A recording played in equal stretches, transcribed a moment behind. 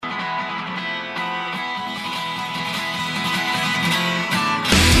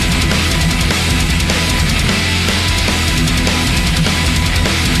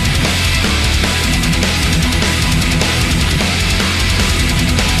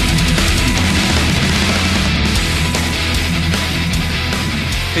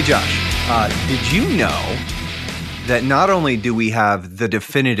Hey, Josh, did you know that not only do we have the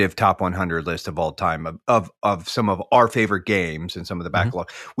definitive top 100 list of all time of some of our favorite games and some of the backlog,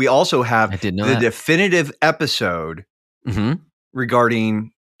 we also have the definitive episode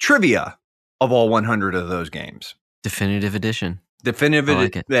regarding trivia of all 100 of those games. Definitive edition. Definitive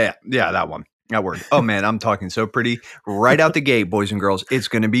edition. Yeah, that one. That word. Oh, man, I'm talking so pretty. Right out the gate, boys and girls. It's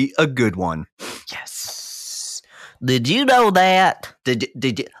going to be a good one. Yes. Did you know that? Did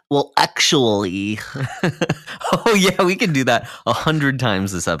you? Well, actually. Oh, yeah, we can do that 100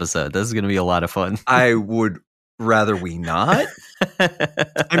 times this episode. This is going to be a lot of fun. I would rather we not.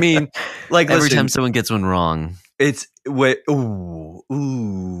 I mean, like, every time someone gets one wrong. It's ooh.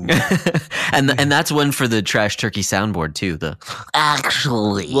 and that's one for the Trash Turkey soundboard too. The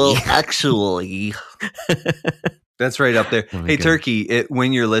actually. That's right up there. Hey, good. Turkey,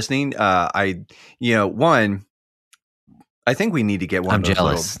 when you're listening, I think we need to get one of those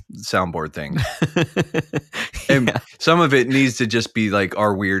little soundboard things. And some of it needs to just be like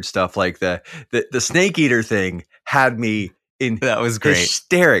our weird stuff, like the snake eater thing had me in that was great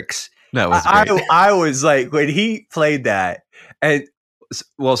hysterics. That was great. I was like, when he played that, and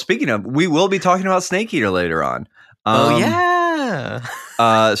well, speaking of, we will be talking about Snake Eater later on.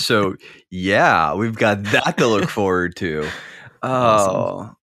 So yeah, we've got that to look forward to.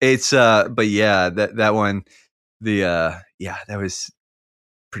 Awesome. It's but yeah, that one, that was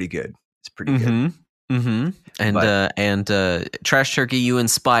pretty good. It's pretty good. And Trash Turkey, you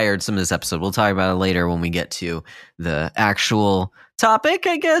inspired some of this episode. We'll talk about it later when we get to the actual topic.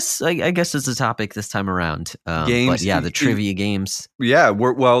 I guess it's a topic this time around. Games, but yeah, the trivia games. Yeah,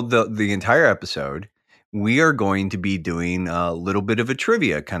 the entire episode, we are going to be doing a little bit of a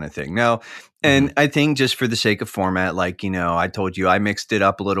trivia kind of thing now. And I think just for the sake of format, like, I told you, I mixed it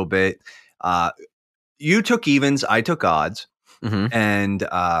up a little bit. You took evens, I took odds, and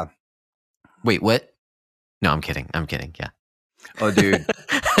wait, what? No, I'm kidding. Yeah. Oh, dude.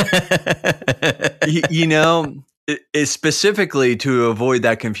 It's specifically to avoid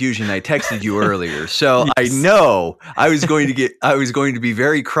that confusion, I texted you earlier. So yes. I know I was going to be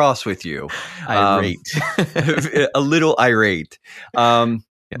very cross with you. Irate. A little irate. Yes.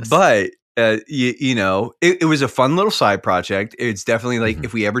 But it was a fun little side project. It's definitely like,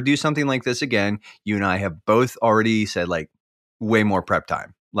 if we ever do something like this again, you and I have both already said, like, way more prep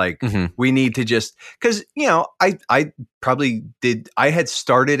time. Like, we need to just, because, I probably did, I had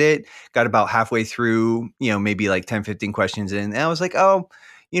started it, got about halfway through, maybe like 10, 15 questions in, and I was like, oh,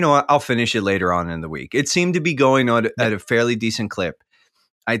 I'll finish it later on in the week. It seemed to be going on at a fairly decent clip.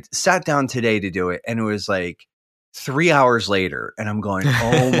 I sat down today to do it, and it was like 3 hours later, and I'm going,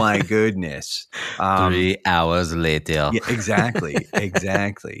 oh my goodness. 3 hours later. Yeah,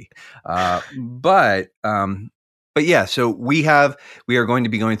 exactly. But yeah, so we are going to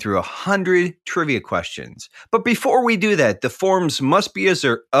be going through 100 trivia questions. But before we do that, the forms must be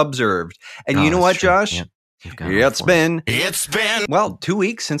observed. And you know what, Josh? Yep. It's been 2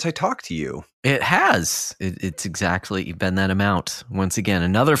 weeks since I talked to you. It has. It's exactly been that amount. Once again,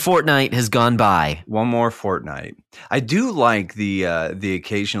 another fortnight has gone by. One more fortnight. I do like the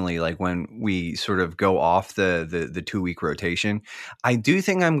occasionally, like when we sort of go off the 2 week rotation. I do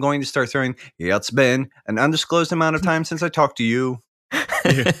think I'm going to start throwing. It's been an undisclosed amount of time since I talked to you.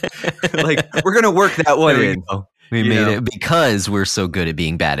 Like, we're gonna work that one in. We made it because we're so good at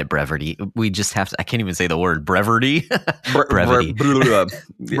being bad at brevity. We just have to. I can't even say the word brevity. Brevity.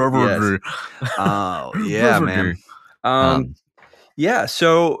 Brevity. Oh yeah, man. Yeah.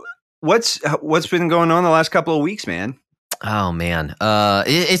 So what's been going on the last couple of weeks, man? Oh man,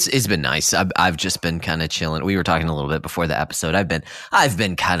 it's been nice. I've just been kind of chilling. We were talking a little bit before the episode. I've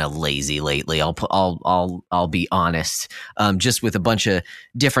been kind of lazy lately. I'll be honest. Just with a bunch of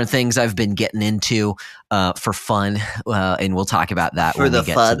different things I've been getting into for fun, and we'll talk about that for when the we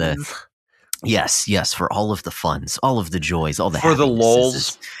get funs. to the. Yes, for all of the funs, all of the joys, all the for the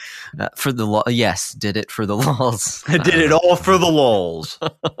lulz. For the yes, did it for the lulz. I did it all for the lulz.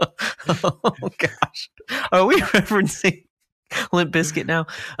 Oh gosh, are we referencing Limp Bizkit now?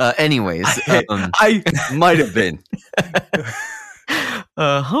 Anyways, I might have been.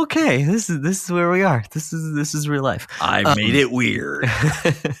 Okay, this is where we are. This is real life. I made it weird.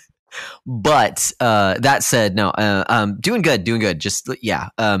 But that said, no, doing good. Just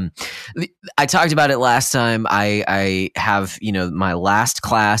I talked about it last time. I have my last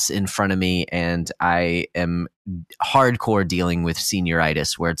class in front of me, and I am hardcore dealing with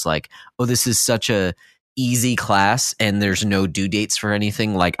senioritis, where it's like, oh, this is such a easy class, and there's no due dates for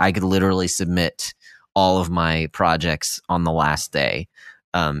anything. Like, I could literally submit all of my projects on the last day.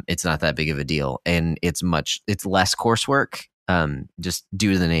 It's not that big of a deal, and it's less coursework. just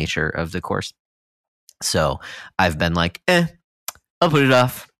due to the nature of the course. So I've been like, I'll put it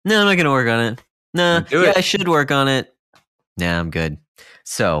off. No, I'm not going to work on it. No, I should work on it. Nah, I'm good.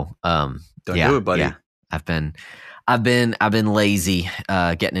 So, don't do it, buddy. Yeah, I've been lazy,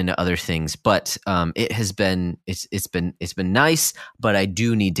 getting into other things, but it's been nice. But I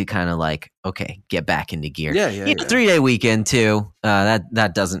do need to kind of like, okay, get back into gear. Yeah. 3-day weekend too.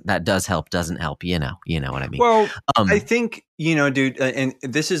 That does help. Doesn't help. You know what I mean. Well, I think dude, and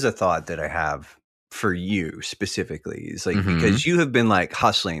this is a thought that I have for you specifically. Is like because you have been like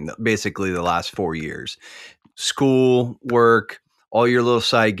hustling basically the last 4 years, school, work, all your little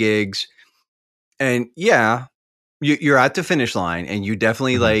side gigs, and you're at the finish line, and you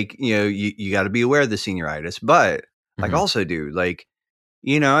definitely like, you got to be aware of the senioritis, but like also, dude, like,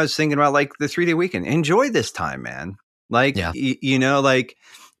 I was thinking about like the 3-day weekend. Enjoy this time, man. Like, like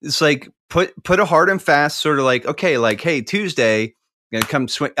it's like put a hard and fast sort of like, okay, like, hey, Tuesday, gonna come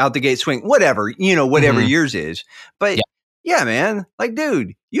swing out the gate, swing, whatever, whatever yours is. But yeah, man, like,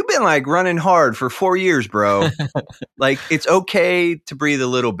 dude, you've been like running hard for 4 years, bro. Like, it's okay to breathe a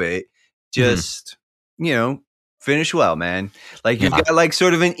little bit. Just, finish well, man. Like, you've got like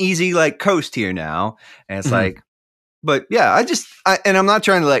sort of an easy like coast here now. And it's like, but yeah, and I'm not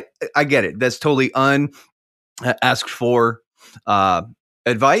trying to like, I get it. That's totally asked for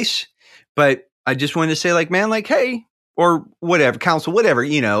advice. But I just wanted to say like, man, like, hey, or whatever, counsel, whatever,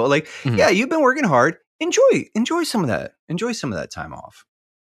 like, yeah, you've been working hard. Enjoy some of that. Enjoy some of that time off.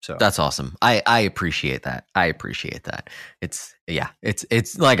 So that's awesome. I appreciate that. It's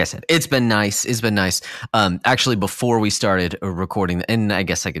like I said, it's been nice. Actually, before we started recording, and I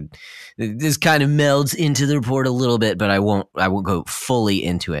guess this kind of melds into the report a little bit, but I won't go fully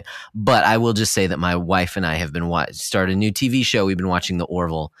into it. But I will just say that my wife and I have been started a new TV show. We've been watching The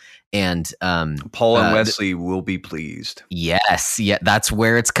Orville, and Paul and Wesley will be pleased. Yes, that's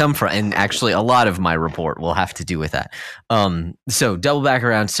where it's come from, and actually, a lot of my report will have to do with that. So double back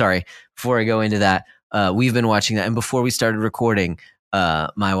around. Sorry, before I go into that, we've been watching that, and before we started recording,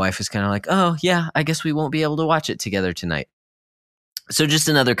 my wife was kind of like, "Oh yeah, I guess we won't be able to watch it together tonight." So just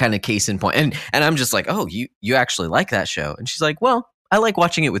another kind of case in point, and I'm just like, "Oh, you actually like that show?" And she's like, "Well, I like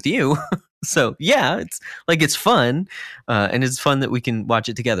watching it with you." So yeah, it's fun, and it's fun that we can watch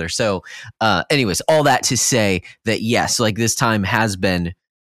it together. So, anyways, all that to say that yes, like this time has been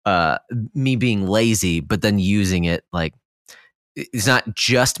me being lazy, but then using it like it's not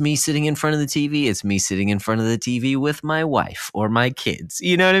just me sitting in front of the TV; it's me sitting in front of the TV with my wife or my kids.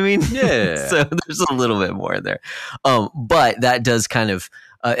 You know what I mean? Yeah. So there's a little bit more there, but that does kind of.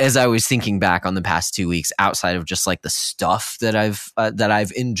 As I was thinking back on the past 2 weeks, outside of just like the stuff that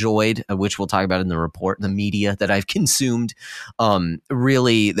I've enjoyed, which we'll talk about in the report, the media that I've consumed,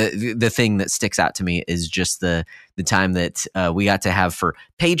 really the thing that sticks out to me is just the time that we got to have for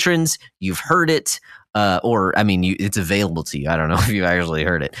patrons. You've heard it. Or I mean, it's available to you. I don't know if you actually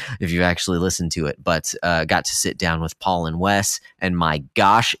heard it, if you actually listened to it, but got to sit down with Paul and Wes, and my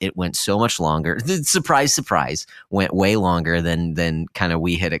gosh, it went so much longer. Surprise, surprise, went way longer than kind of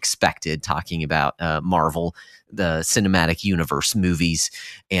we had expected. Talking about Marvel, the cinematic universe movies,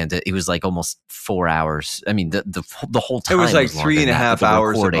 and it was like almost 4 hours. I mean, the whole time it was like 3.5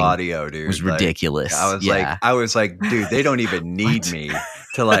 hours of audio, dude. It was ridiculous. I was like, dude, they don't even need me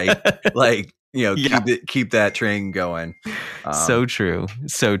to like. Keep that train going. So true.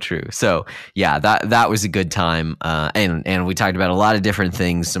 So yeah, that was a good time. And we talked about a lot of different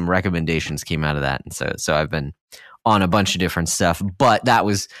things. Some recommendations came out of that. And so I've been on a bunch of different stuff, but that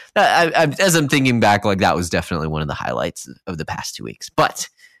was, as I'm thinking back, like that was definitely one of the highlights of the past 2 weeks, but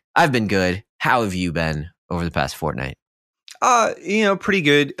I've been good. How have you been over the past fortnight? Pretty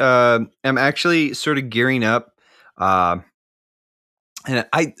good. I'm actually sort of gearing up, and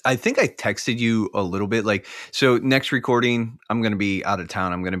I think I texted you a little bit like, so next recording, I'm going to be out of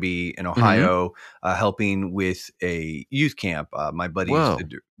town. I'm going to be in Ohio, helping with a youth camp. My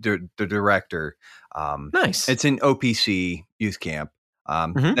buddy's the director. Nice. It's an OPC youth camp.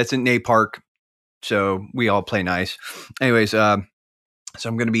 That's in Nate Park. So we all play nice. Anyways, so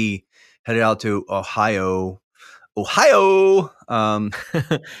I'm going to be headed out to Ohio.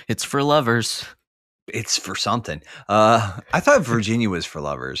 It's for lovers. It's for something. I thought Virginia was for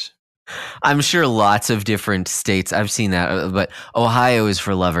lovers. I'm sure lots of different states. I've seen that, but Ohio is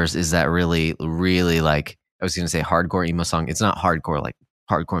for lovers. Is that really, really like, I was going to say hardcore emo song. It's not hardcore, like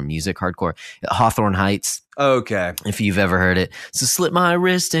hardcore music, hardcore. Hawthorne Heights. Okay. If you've ever heard it. So slit my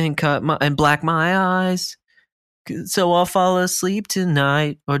wrist and and black my eyes. So I'll fall asleep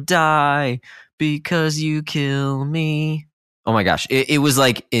tonight or die because you kill me. Oh my gosh. It was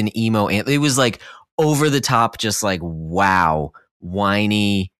like an emo. It was like over the top, just like, wow,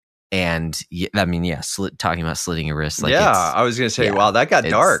 whiny. And I mean, yeah, talking about slitting your wrist. Like, I was going to say, wow, that got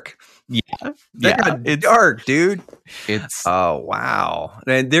dark. Yeah. That got dark, dude. It's oh, wow.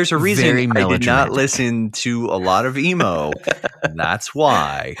 And there's a reason I did not listen to a lot of emo. That's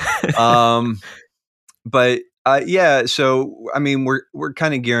why. But yeah, so I mean, we're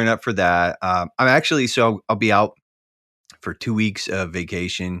kind of gearing up for that. I'm actually, so I'll be out for 2 weeks of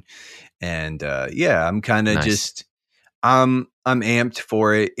vacation, and yeah, I'm kind of just I'm amped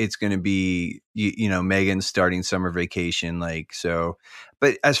for it. It's going to be you know, Megan's starting summer vacation, like, so.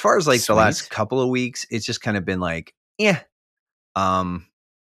 But as far as like the last couple of weeks, it's just kind of been like, yeah. I mean,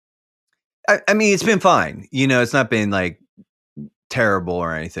 it's been fine. You know, it's not been like terrible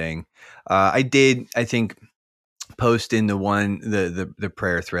or anything. I did, I think, post in the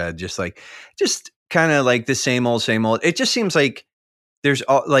prayer thread, just kind of like the same old. It just seems like there's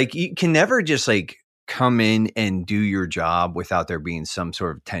like, you can never just like come in and do your job without there being some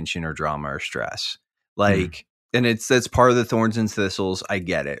sort of tension or drama or stress. Like, and that's part of the thorns and thistles. I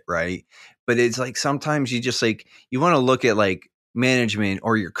get it. Right. But it's like, sometimes you just like, you want to look at like management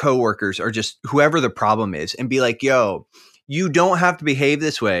or your coworkers or just whoever the problem is and be like, yo, you don't have to behave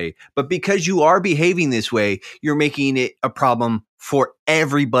this way, but because you are behaving this way, you're making it a problem for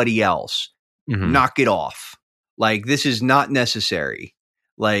everybody else. Knock it off. Like, this is not necessary.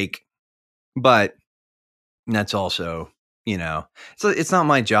 Like, but that's also, you know, so it's not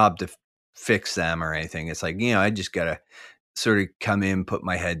my job to fix them or anything. It's like, you know, I just got to sort of come in, put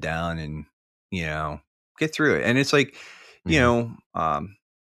my head down and, you know, get through it. And it's like, you know,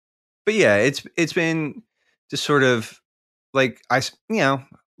 but yeah, it's been just sort of like, you know,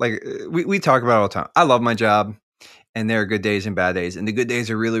 like we talk about it all the time. I love my job, and there are good days and bad days, and the good days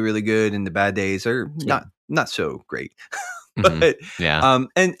are really, really good, and the bad days are not so great. But and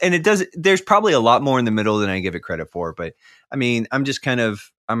it does, there's probably a lot more in the middle than I give it credit for. But I mean, I'm just kind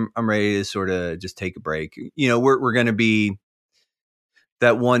of, I'm ready to sort of just take a break. You know, we're going to be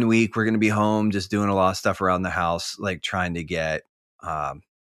that 1 week, we're going to be home, just doing a lot of stuff around the house, like trying to get, you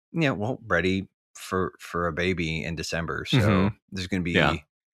know, well, ready for a baby in December. So there's going to be,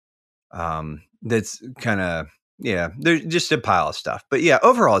 that's kind of, there's just a pile of stuff. But yeah,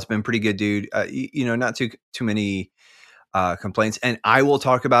 overall, it's been pretty good, dude. You know, not too many complaints, and I will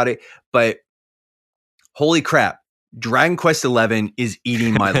talk about it, but holy crap, Dragon Quest 11 is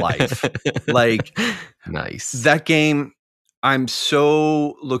eating my life. Like, nice. That game, I'm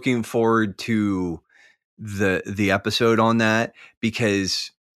so looking forward to the episode on that,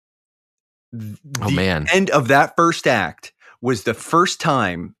 because the end of that first act was the first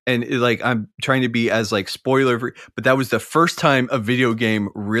time, and like, I'm trying to be as like spoiler free, but that was the first time a video game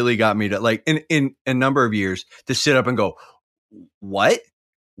really got me to, like, in a number of years, to sit up and go, what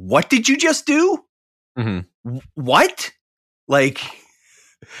did you just do? What? Like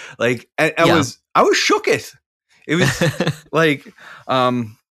I was shooketh. It was like,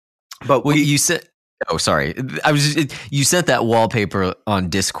 but you said, oh, sorry. You sent that wallpaper on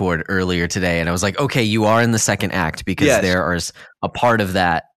Discord earlier today, and I was like, okay, you are in the second act, because there is a part of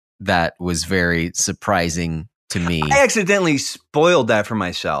that was very surprising to me. I accidentally spoiled that for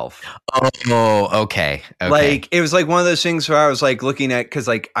myself. Oh, okay. Like, it was like one of those things where I was like looking at, because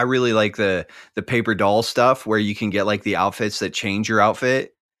like I really like the paper doll stuff where you can get like the outfits that change your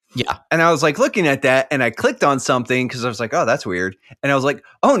outfit. Yeah. And I was like looking at that, and I clicked on something because I was like, oh, that's weird. And I was like,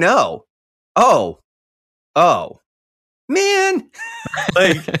 oh no. Oh, man.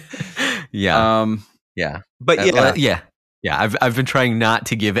 Like, yeah. But I've been trying not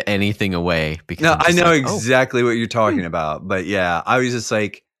to give anything away, because I know exactly what you're talking about. But yeah, I was just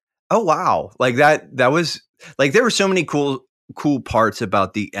like, oh wow, like that was like, there were so many cool parts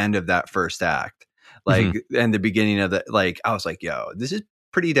about the end of that first act, like, and the beginning of that. Like, I was like, yo, this is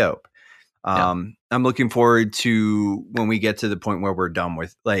pretty dope. I'm looking forward to when we get to the point where we're done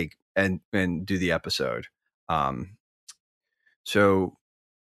with like and do the episode. So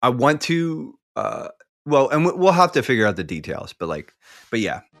I want to well, and we'll have to figure out the details, but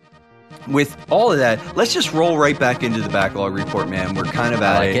yeah, with all of that, let's just roll right back into the backlog report, man. We're kind of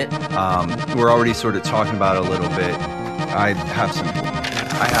at it. We're already sort of talking about it a little bit. I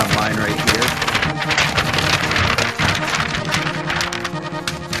have mine right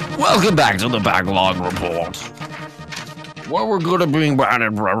here. Welcome back to the backlog report, where we're going to bring back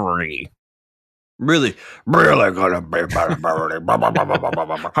everybody. Really gonna be.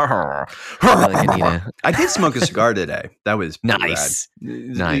 I did smoke a cigar today. That was nice.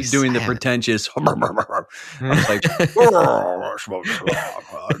 Nice. Doing the pretentious. I was like, smoke a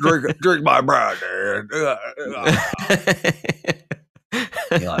cigar. Drink my brandy.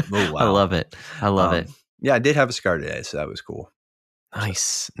 Like, oh, wow. I love it. I love it. Yeah, I did have a scar today, so that was cool.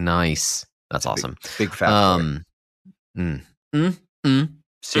 Nice. That's awesome. Big fat boy. A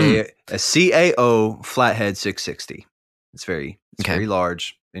CAO Flathead 660. It's very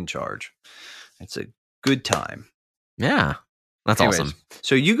large, in charge. It's a good time. Yeah. That's awesome.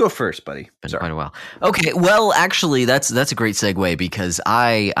 So you go first, buddy. Been quite a while. Okay, well, actually, that's a great segue because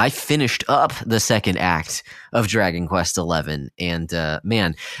I finished up the second act of Dragon Quest XI, and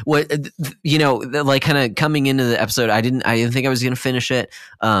man, what like kind of coming into the episode, I didn't think I was going to finish it,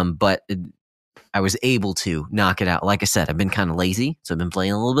 but I was able to knock it out. Like I said, I've been kind of lazy, so I've been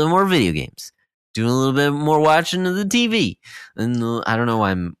playing a little bit more video games, doing a little bit more watching of the TV, and I don't know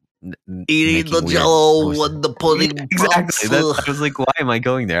why I'm eating the jello with the pudding. Exactly. I was like, why am I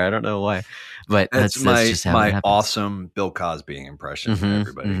going there? I don't know why. But that's just how my awesome Bill Cosby impression for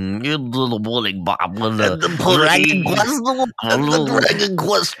everybody. You little pudding bob with the Dragon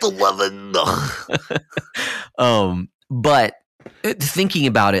Quest XI. But thinking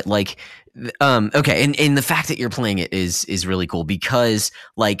about it, like, okay, and the fact that you're playing it is really cool because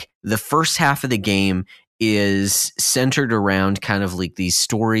like the first half of the game is centered around kind of like these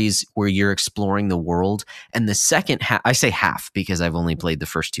stories where you're exploring the world. And the second half, I say half because I've only played the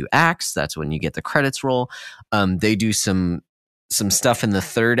first two acts. That's when you get the credits roll. They do some stuff in the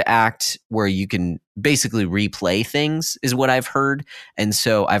third act where you can basically replay things is what I've heard. And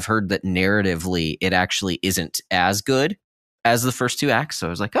so I've heard that narratively it actually isn't as good as the first two acts. So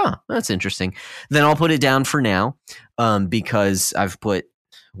I was like, oh, that's interesting. Then I'll put it down for now because I've put,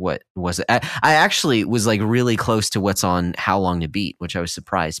 what was it? I actually was like really close to what's on How Long to Beat, which I was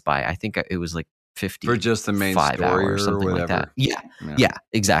surprised by. I think it was like 50 for just the main story or something like that. Yeah,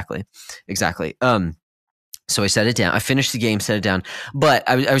 exactly. So I set it down. I finished the game, set it down. But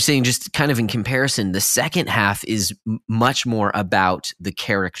I was saying, just kind of in comparison, the second half is much more about the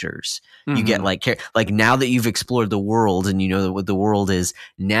characters. Mm-hmm. You get like now that you've explored the world and you know what the world is,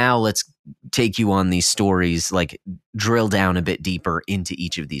 now let's take you on these stories, like drill down a bit deeper into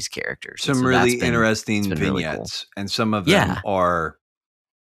each of these characters. Some really interesting vignettes, really cool. And some of them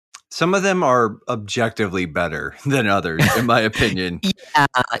are objectively better than others, in my opinion.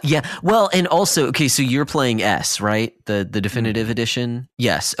 Yeah. Well, and also, okay, so you're playing S, right? The definitive edition?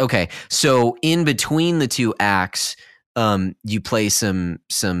 Yes. Okay. So in between the two acts, you play some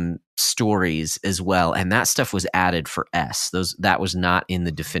stories as well, and that stuff was added for S. That was not in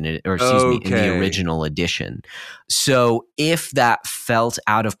the definitive, or excuse me, in the original edition. So if that felt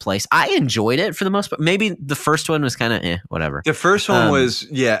out of place, I enjoyed it for the most part. Maybe the first one was kind of whatever. The first one was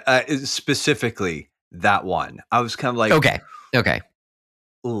specifically that one. I was kind of like, okay.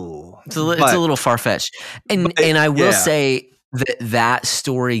 Ooh, it's a little far fetched, and I will say that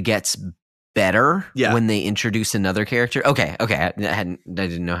story gets better when they introduce another character. Okay. I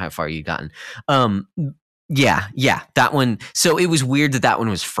didn't know how far you'd gotten. That one. So it was weird that one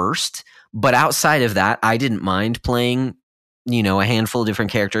was first, but outside of that, I didn't mind playing, a handful of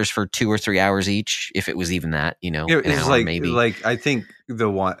different characters for 2 or 3 hours each, if it was even that, an it's hour maybe. Like I think the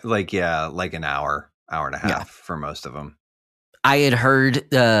one, like an hour and a half for most of them. I had heard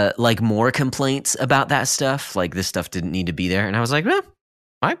more complaints about that stuff. Like this stuff didn't need to be there, and I was like,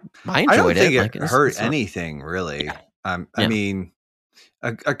 I enjoyed it. I don't think it hurt anything, really. Yeah. I mean,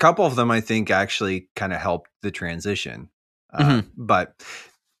 a couple of them, I think, actually kind of helped the transition. But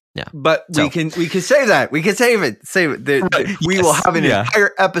we can save that. We can save it. We will have an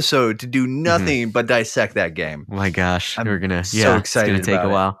entire episode to do nothing but dissect that game. Oh my gosh, we're gonna so excited. It's gonna take a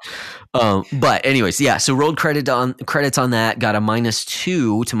while. But anyways, so rolled credits on that. Got a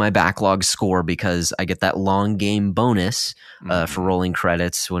 -2 to my backlog score because I get that long game bonus for rolling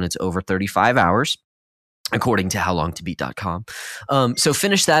credits when it's over 35 hours. According to howlongtobeat.com. So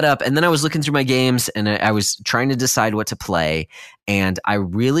finished that up, and then I was looking through my games, and I was trying to decide what to play, and I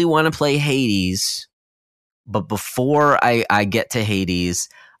really want to play Hades, but before I get to Hades,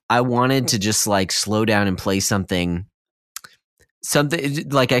 I wanted to just like slow down and play something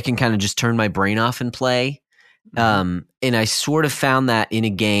like I can kind of just turn my brain off and play. And I sort of found that in a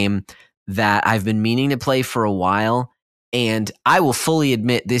game that I've been meaning to play for a while, and I will fully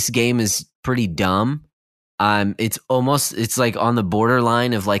admit this game is pretty dumb. It's like on the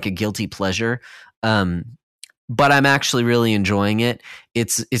borderline of like a guilty pleasure. But I'm actually really enjoying it.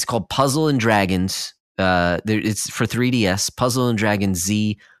 It's called Puzzle and Dragons. It's for 3DS, Puzzle and Dragons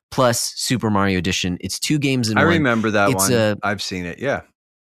Z plus Super Mario Edition. It's 2 games in one. I remember that one. I've seen it. Yeah.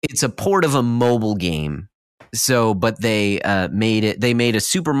 It's a port of a mobile game. So, but they made a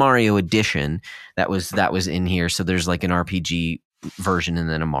Super Mario Edition that was in here. So there's like an RPG version and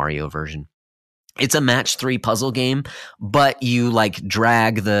then a Mario version. It's a match 3 puzzle game, but you like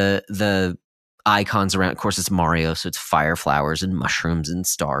drag the icons around. Of course, it's Mario, so it's fire, flowers, and mushrooms and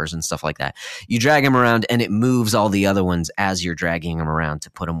stars and stuff like that. You drag them around, and it moves all the other ones as you're dragging them around to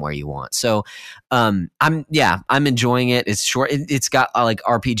put them where you want. So, I'm enjoying it. It's short. It's got like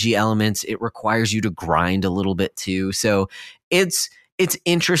RPG elements. It requires you to grind a little bit too. So it's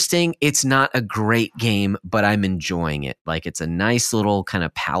interesting. It's not a great game, but I'm enjoying it. Like it's a nice little kind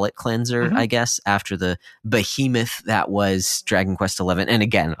of palate cleanser, I guess, after the behemoth that was Dragon Quest XI. And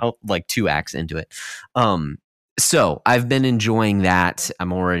again, like 2 acts into it. So I've been enjoying that.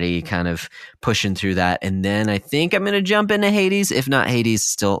 I'm already kind of pushing through that. And then I think I'm going to jump into Hades. If not Hades,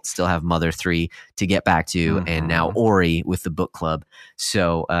 still have Mother 3 to get back to. And now Ori with the book club.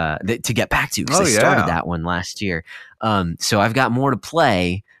 So to get back to, because I started that one last year. So I've got more to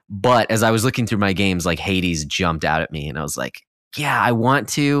play. But as I was looking through my games, like Hades jumped out at me. And I was like, yeah, I want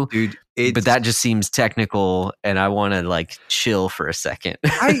to. Dude. But that just seems technical, and I want to like chill for a second.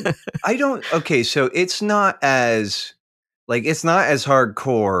 I don't. Okay, so it's not as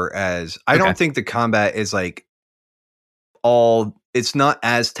hardcore as I don't think the combat is like it's not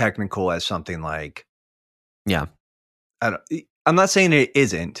as technical as something like I'm not saying it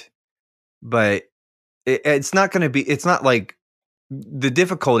isn't, but it's not going to be. It's not like the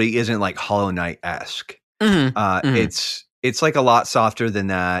difficulty isn't like Hollow Knight-esque. It's like a lot softer than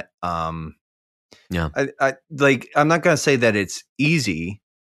that. I I'm not going to say that it's easy,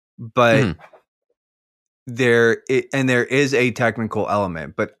 but there is a technical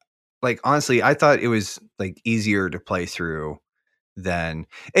element. But like honestly, I thought it was like easier to play through than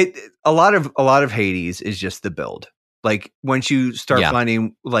it. A lot of Hades is just the build. Like once you start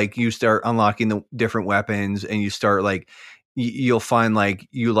finding, like you start unlocking the different weapons, and you start like you'll find like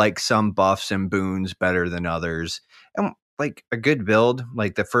you like some buffs and boons better than others, and like a good build,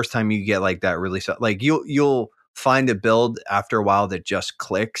 like the first time you get like that really like you'll find a build after a while that just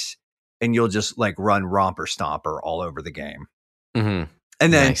clicks, and you'll just like run Romper Stomper all over the game. And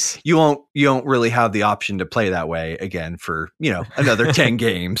then you don't really have the option to play that way again for another 10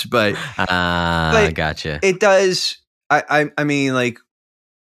 games. But I gotcha. It does. I mean, like,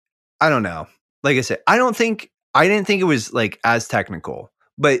 I don't know. Like I said, I didn't think it was like as technical.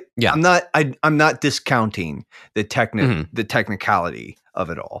 But I'm not discounting the technicality of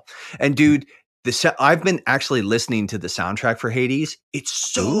it all. And dude, I've been actually listening to the soundtrack for Hades. It's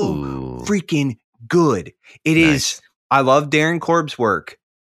so freaking good. It is. I love Darren Korb's work,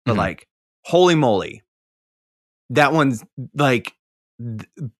 but like, holy moly, that one's like,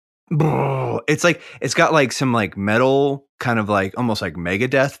 it's like it's got like some like metal kind of like almost like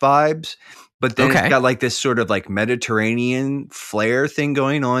Megadeth vibes. But then it's got like this sort of like Mediterranean flair thing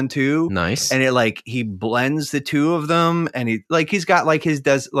going on too. Nice. And it like he blends the two of them, and he's got like he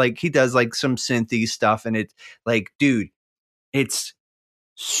does like some synthy stuff, and it's like, dude, it's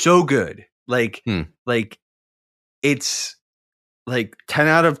so good. Like it's like 10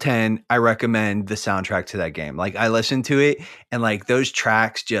 out of 10. I recommend the soundtrack to that game. Like I listened to it, and like those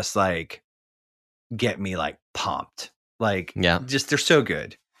tracks just like get me like pumped. Like just they're so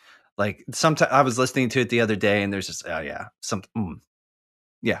good. Like sometimes I was listening to it the other day, and there's just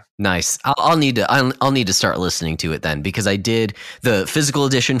nice. I'll need to start listening to it then, because I did the physical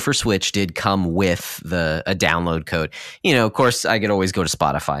edition for Switch did come with a download code. Of course, I could always go to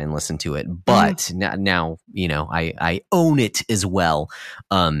Spotify and listen to it, but now I own it as well.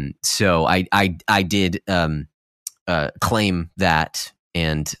 So I did claim that.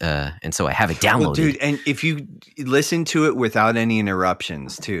 And so I have it downloaded. Well, dude, and if you listen to it without any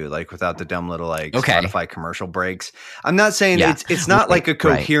interruptions too, like without the dumb little like Spotify commercial breaks. I'm not saying it's not like a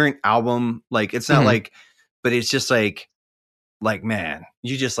coherent album, like it's not like, but it's just like man,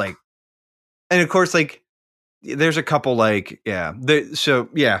 you just like, and of course like there's a couple like it's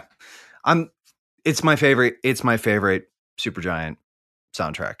my favorite Supergiant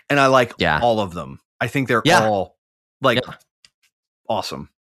soundtrack, and I like all of them. I think they're all like. Awesome.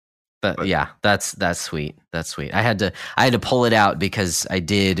 But that's sweet. That's sweet. I had to pull it out because I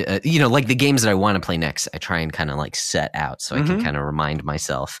did, like the games that I want to play next, I try and kind of like set out so I can kind of remind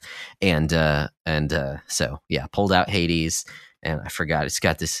myself. And so pulled out Hades, and I forgot it's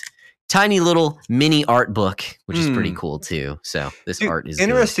got this tiny little mini art book, which is pretty cool too. So this art is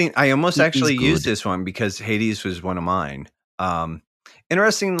interesting. Good. I almost actually used this one because Hades was one of mine.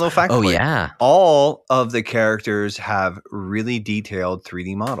 Interesting little fact. Oh, yeah. All of the characters have really detailed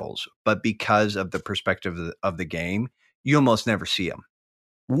 3D models, but because of the perspective of the game, you almost never see them.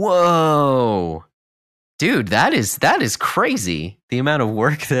 Whoa. Dude, that is crazy. The amount of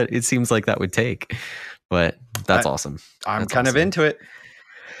work that it seems like that would take. But that's awesome. I'm kind of into it.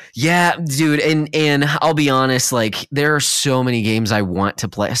 Yeah, dude, and I'll be honest, like there are so many games I want to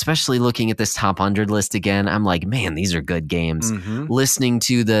play, especially looking at this top 100 list again. I'm like, man, these are good games. Mm-hmm. Listening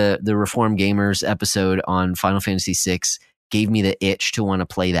to the Reform Gamers episode on Final Fantasy VI gave me the itch to want to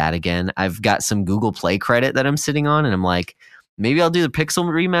play that again. I've got some Google Play credit that I'm sitting on, and I'm like, maybe I'll do the Pixel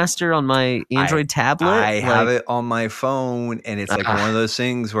remaster on my Android tablet. I have it on my phone, and it's like one of those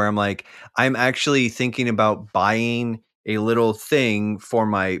things where I'm like, I'm actually thinking about buying a little thing for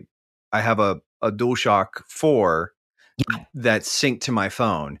I have a DualShock 4 that's synced to my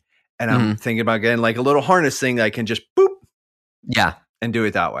phone, and I'm thinking about getting like a little harness thing that I can just boop, and do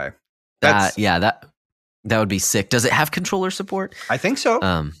it that way. That would be sick. Does it have controller support? I think so.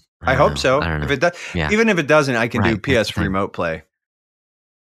 I hope so. I don't know. If it does, even if it doesn't, I can do PS remote play.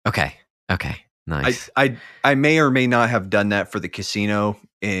 Okay. Nice. I may or may not have done that for the casino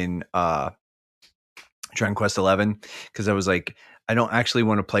in Dragon Quest 11 because I was like, I don't actually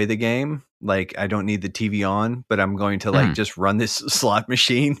want to play the game. Like, I don't need the TV on, but I'm going to like just run this slot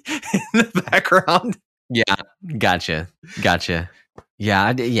machine in the background. Yeah, gotcha.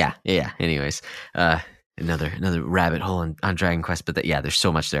 Yeah. Anyways, another rabbit hole on Dragon Quest, but there's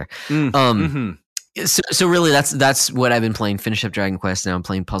so much there. So really, that's what I've been playing. Finish up Dragon Quest. Now I'm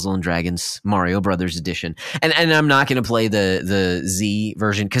playing Puzzle and Dragons Mario Brothers Edition, and I'm not going to play the Z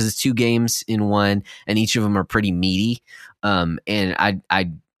version because it's 2 games in one, and each of them are pretty meaty. And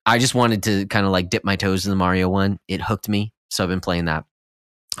I just wanted to kind of like dip my toes in the Mario one. It hooked me, so I've been playing that.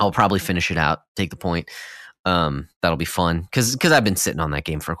 I'll probably finish it out, take the point. That'll be fun because I've been sitting on that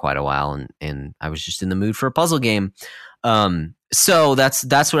game for quite a while, and I was just in the mood for a puzzle game. So that's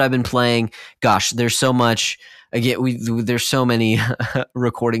what I've been playing. Gosh, there's so much. Again, there's so many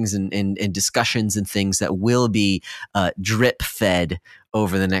recordings and discussions and things that will be drip fed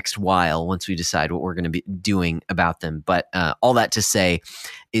over the next while once we decide what we're going to be doing about them. But all that to say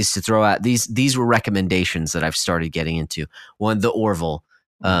is to throw out these were recommendations that I've started getting into. One, the Orville.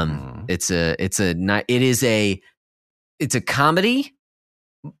 It's a comedy.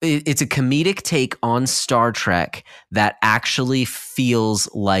 It's a comedic take on Star Trek that actually feels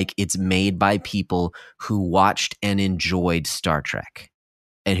like it's made by people who watched and enjoyed Star Trek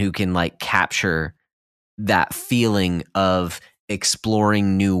and who can like capture that feeling of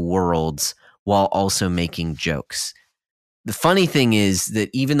exploring new worlds while also making jokes. The funny thing is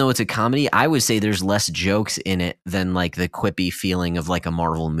that even though it's a comedy, I would say there's less jokes in it than like the quippy feeling of like a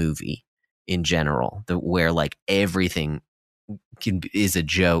Marvel movie in general, where like everything is a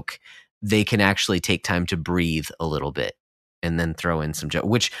joke. They can actually take time to breathe a little bit and then throw in some joke,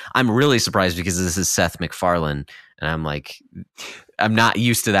 which I'm really surprised because this is Seth MacFarlane, and I'm like, I'm not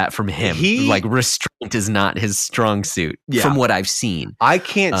used to that from him. Like restraint is not his strong suit from what I've seen. I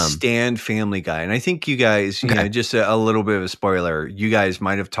can't stand Family Guy, and I think you guys, you know, just a little bit of a spoiler. You guys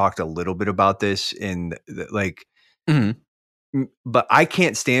might have talked a little bit about this in like. But I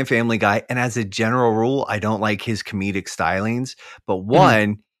can't stand Family Guy, and as a general rule, I don't like his comedic stylings. But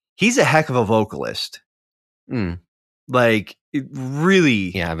one, he's a heck of a vocalist. Like,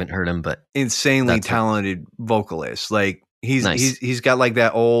 really, I haven't heard him, but insanely talented vocalist. Like, he's got like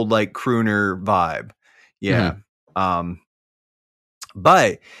that old like crooner vibe. Yeah.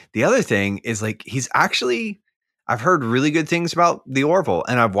 But the other thing is like he's actually, I've heard really good things about the Orville,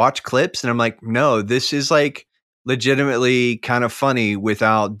 and I've watched clips, and I'm like, no, this is like legitimately kind of funny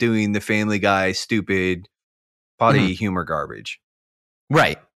without doing the Family Guy stupid potty humor garbage.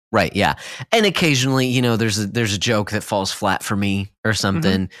 Right. Yeah. And occasionally, you know, there's a joke that falls flat for me or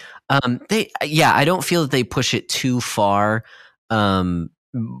something. I don't feel that they push it too far.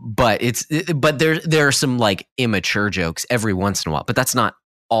 But there are some like immature jokes every once in a while, but that's not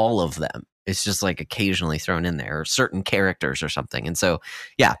all of them. It's just like occasionally thrown in there, or certain characters or something. And so,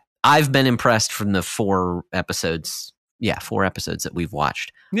 I've been impressed from the 4 episodes. 4 episodes that we've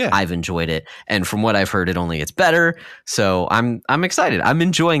watched. I've enjoyed it, and from what I've heard, it only gets better. So I'm excited. I'm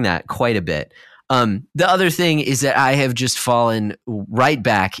enjoying that quite a bit. The other thing is that I have just fallen right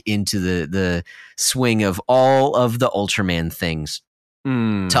back into the swing of all of the Ultraman things.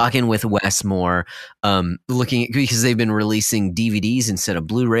 Talking with Wes Moore, looking at, because they've been releasing DVDs instead of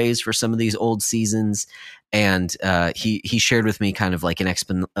Blu-rays for some of these old seasons. And he shared with me kind of like an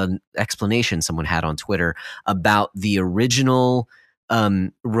explanation someone had on Twitter about the original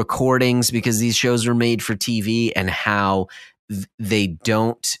recordings, because these shows were made for TV, and how they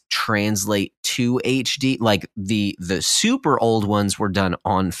don't translate to HD. Like the super old ones were done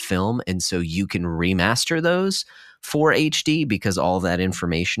on film, and so you can remaster those for HD because all that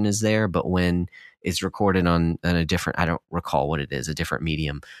information is there. But when it's recorded on a different, I don't recall what it is, a different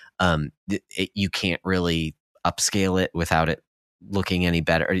medium, you can't really upscale it without it looking any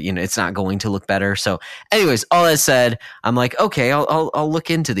better. It's not going to look better. So, anyways, all that said, I'm like, okay, I'll look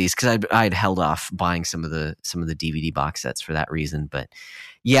into these because I'd held off buying some of the DVD box sets for that reason. But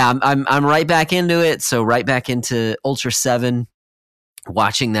yeah, I'm right back into it. So right back into Ultra 7.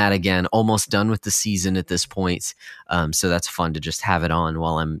 Watching that again, almost done with the season at this point. So that's fun to just have it on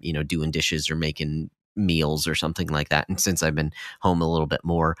while I'm, doing dishes or making meals or something like that. And since I've been home a little bit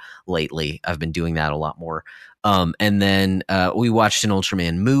more lately, I've been doing that a lot more. And then we watched an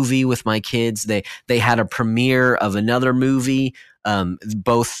Ultraman movie with my kids. They had a premiere of another movie,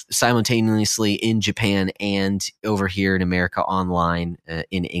 both simultaneously in Japan and over here in America online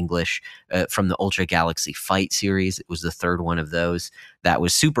in English from the Ultra Galaxy Fight series. It was the third one of those. That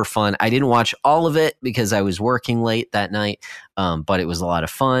was super fun. I didn't watch all of it because I was working late that night, but it was a lot of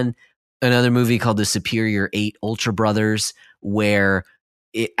fun. Another movie called The Superior 8 Ultra Brothers, where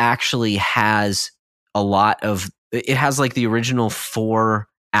it actually has it has like the original 4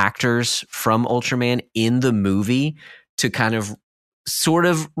 actors from Ultraman in the movie to kind of sort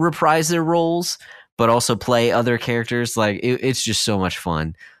of reprise their roles, but also play other characters. Like it's just so much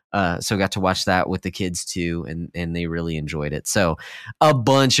fun. So I got to watch that with the kids too, and they really enjoyed it. So a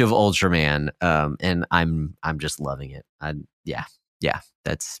bunch of Ultraman, and I'm just loving it. Yeah.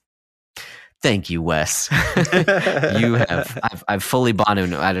 That's. Thank you, Wes. You have. I've fully bought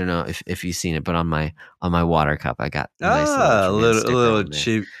it. I don't know if you've seen it, but on my water cup, I got a nice little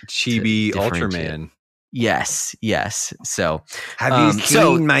chibi Ultraman. Yes. So have you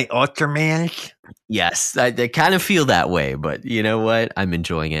seen my Ultraman? Yes, I kind of feel that way, but you know what? I'm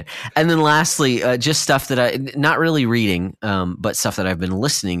enjoying it. And then lastly, just stuff that I not really reading, but stuff that I've been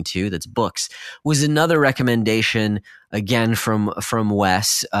listening to. That's books. Was another recommendation again from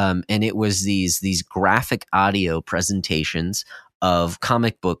Wes, and it was these graphic audio presentations of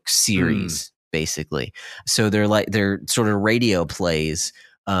comic book series, basically. So they're sort of radio plays.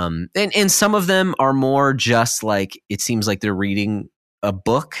 And some of them are more just like, it seems like they're reading a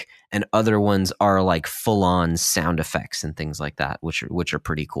book, and other ones are like full on sound effects and things like that, which are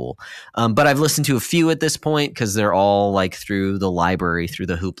pretty cool. But I've listened to a few at this point because they're all like through the library, through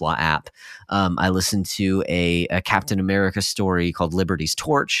the Hoopla app. I listened to a Captain America story called Liberty's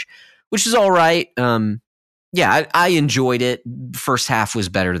Torch, which is all right. Yeah, I enjoyed it. First half was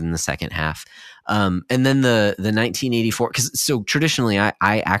better than the second half. And then the 1984, because so traditionally I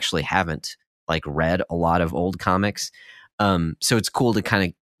actually haven't like read a lot of old comics. So it's cool to kind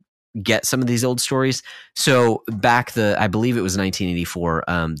of get some of these old stories. So back I believe it was 1984,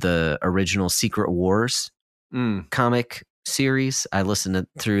 the original Secret Wars comic series, I listened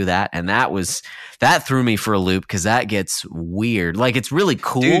through that, and that threw me for a loop because that gets weird. Like it's really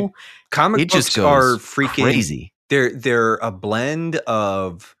cool. Dude, comic books are freaking crazy. They're a blend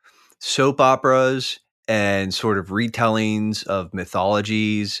of soap operas and sort of retellings of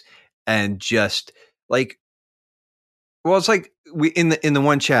mythologies, and just like, well, it's like we in the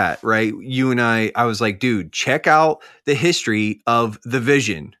one chat, right? You and I was like, dude, check out the history of the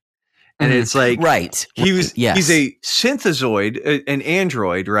Vision. And it's like, right. He's a synthezoid, an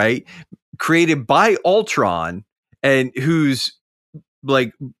android, right? Created by Ultron, and who's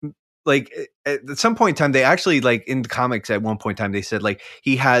like at some point in time, they actually, like in the comics at one point in time, they said like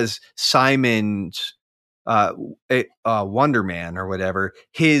he has Simon's Wonder Man or whatever,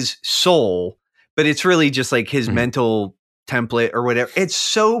 his soul, but it's really just like his mental template or whatever. It's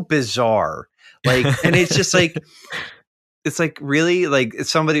so bizarre. Like, and it's just like, it's like, really, like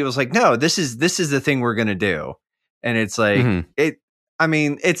somebody was like, no, this is the thing we're going to do. And it's like, I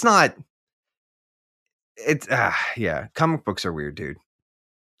mean, it's not, yeah. Comic books are weird, dude.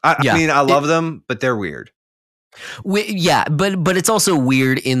 I mean, I love them, but they're weird. Yeah, but it's also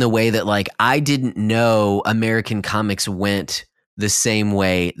weird in the way that like I didn't know American comics went the same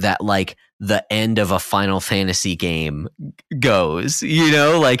way that like the end of a Final Fantasy game goes,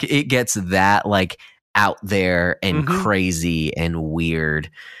 like it gets that like out there and crazy and weird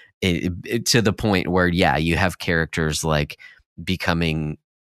to the point where, yeah, you have characters like becoming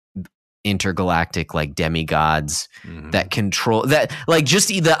intergalactic like demigods that control that, like just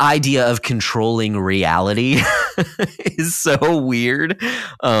the idea of controlling reality is so weird.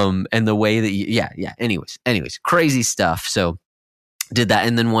 And the way that anyways, crazy stuff. So did that,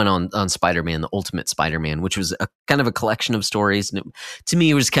 and then went on Spider-Man, the Ultimate Spider-Man, which was a kind of a collection of stories, and to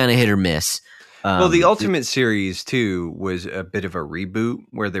me it was kind of hit or miss. Well, the Ultimate series too was a bit of a reboot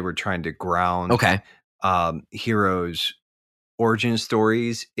where they were trying to ground heroes' origin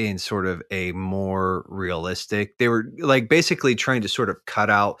stories in sort of a more realistic. They were like basically trying to sort of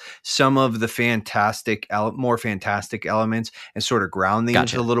cut out some of the more fantastic elements and sort of ground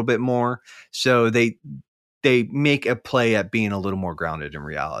these a little bit more. So they they make a play at being a little more grounded in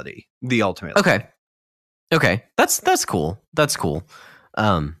reality. The ultimate. Okay. That's cool. That's cool.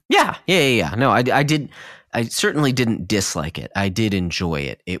 Yeah. No, I certainly didn't dislike it. I did enjoy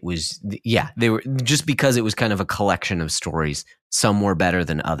it. It was, they were just because it was kind of a collection of stories. Some were better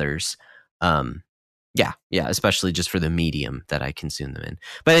than others. Yeah, especially just for the medium that I consume them in.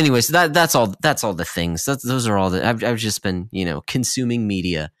 But anyways, that's all the things. Those are all that I've just been, consuming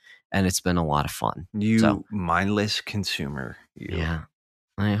media, and it's been a lot of fun. You mindless consumer. You. Yeah.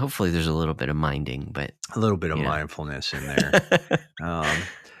 Hopefully there's a little bit of minding, but a little bit of mindfulness in there.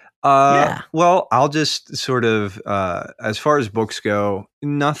 Yeah. Well, I'll just sort of, as far as books go,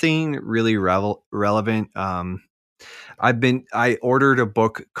 nothing really relevant. I ordered a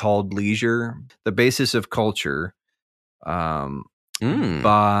book called Leisure, The Basis of Culture, by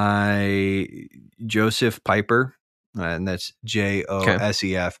Joseph Piper, and that's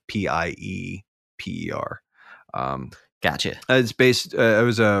JOSEFPIEPER. Gotcha. It's based. It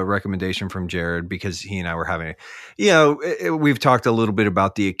was a recommendation from Jared because he and I were having, we've talked a little bit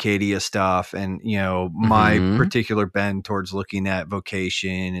about the Acadia stuff, and my particular bend towards looking at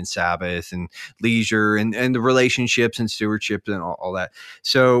vocation and Sabbath and leisure and the relationships and stewardship and all that.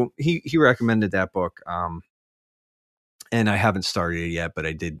 So he recommended that book, and I haven't started it yet, but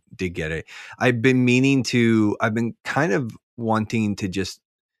I did get it. I've been kind of wanting to just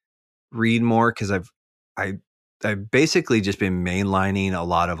read more because I've basically just been mainlining a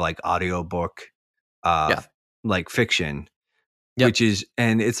lot of like audiobook, like fiction, which is,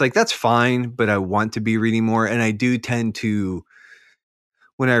 and it's like, that's fine, but I want to be reading more. And I do tend to,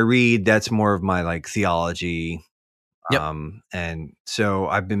 when I read, that's more of my like theology. And so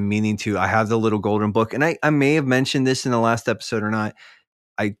I've been meaning to, I have the Little Golden Book, and I may have mentioned this in the last episode or not.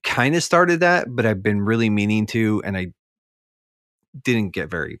 I kind of started that, but I've been really meaning to, and I didn't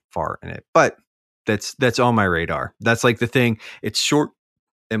get very far in it, but that's on my radar. That's like the thing. It's short.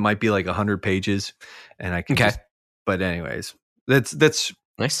 It might be like 100 pages, and I can but anyways, that's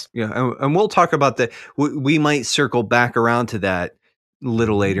nice. Yeah. And we'll talk about that. We might circle back around to that a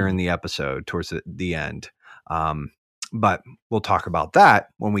little later in the episode towards the end. But we'll talk about that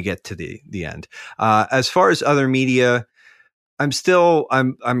when we get to the end. As far as other media, I've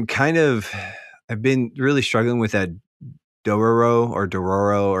been really struggling with that Dororo or the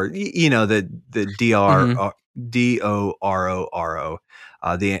DORORO.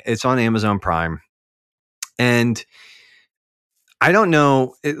 It's on Amazon Prime, and I don't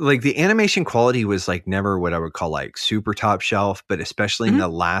know, like the animation quality was like never what I would call like super top shelf, but especially in the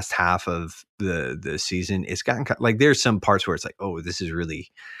last half of the season, it's gotten like, there's some parts where it's like, oh, this is really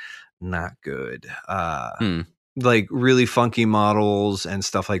not good. Like really funky models and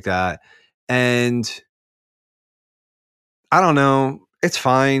stuff like that. And I don't know. It's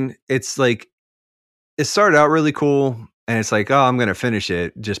fine. It's like, it started out really cool, and it's like, oh, I'm going to finish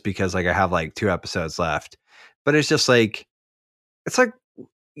it just because like I have like 2 episodes left. But it's just like, it's like,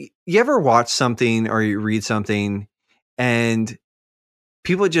 you ever watch something or you read something and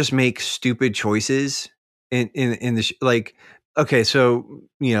people just make stupid choices in the like, okay, so,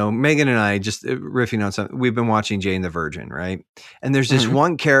 Megan and I just riffing on something. We've been watching Jane the Virgin, right? And there's this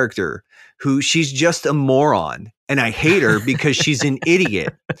one character who she's just a moron, and I hate her because she's an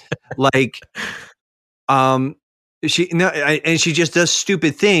idiot. Like, and she just does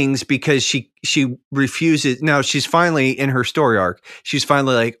stupid things because she refuses. Now she's finally in her story arc. She's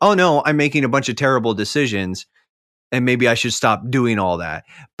finally like, oh no, I'm making a bunch of terrible decisions, and maybe I should stop doing all that.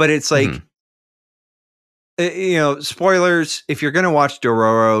 But it's like, spoilers. If you're going to watch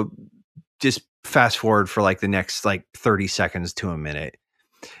Dororo, just fast forward for like the next like 30 seconds to a minute.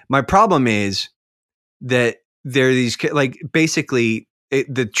 My problem is that there are these, like, basically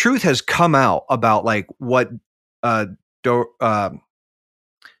the truth has come out about like what the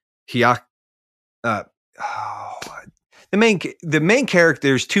main character.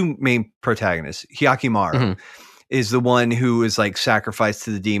 There's 2 main protagonists. Hyakimaru is the one who is like sacrificed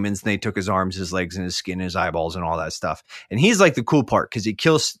to the demons, and they took his arms, his legs, and his skin, his eyeballs, and all that stuff. And he's like the cool part because he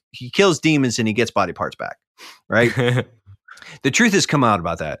kills demons and he gets body parts back, right? The truth has come out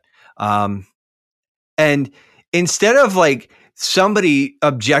about that. And instead of like somebody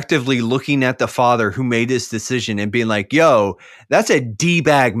objectively looking at the father who made this decision and being like, yo, that's a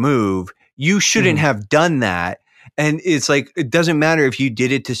D-bag move, you shouldn't have done that. And it's like, it doesn't matter if you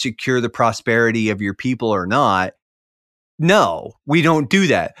did it to secure the prosperity of your people or not. No, we don't do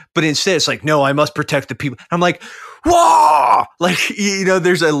that. But instead it's like, no, I must protect the people. I'm like, whoa, like,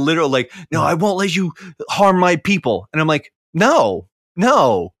 there's a literal like, no, I won't let you harm my people. And I'm like, no,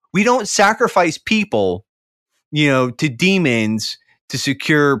 we don't sacrifice people, to demons to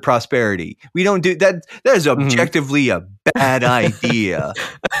secure prosperity. We don't do that. That is objectively a bad idea.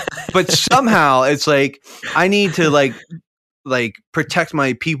 But somehow it's like I need to like protect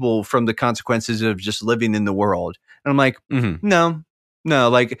my people from the consequences of just living in the world. And I'm like, no,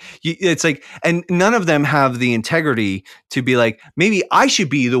 like it's like, and none of them have the integrity to be like, maybe I should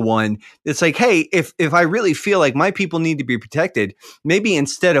be the one. It's like, hey, if I really feel like my people need to be protected, maybe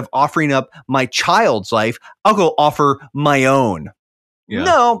instead of offering up my child's life, I'll go offer my own.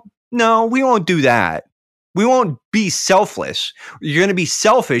 Yeah. No, we won't do that. We won't be selfless. You're going to be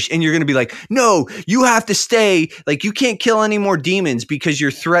selfish and you're going to be like, no, you have to stay. Like, you can't kill any more demons because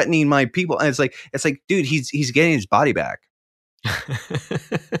you're threatening my people. And it's like, dude, he's getting his body back.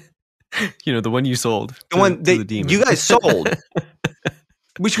 You know, the one you sold. The one that you guys sold.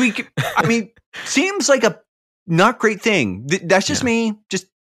 Which seems like a not great thing. That's just me. Just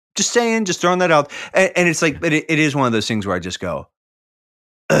saying, just throwing that out. And it's like, but it is one of those things where I just go,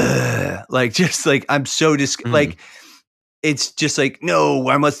 like, just like, I'm so like, it's just like, no,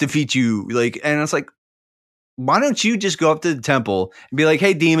 I must defeat you. Like, and it's like, why don't you just go up to the temple and be like,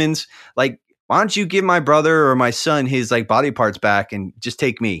 hey, demons, like, why don't you give my brother or my son his like body parts back and just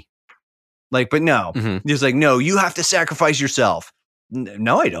take me? Like, but no, just like, no, you have to sacrifice yourself.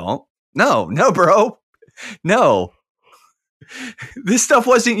 No, I don't. No, bro. No, this stuff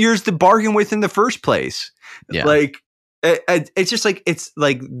wasn't yours to bargain with in the first place. Yeah. Like, it's just like, it's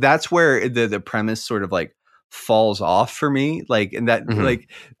like, that's where the premise sort of like falls off for me. Like, and that,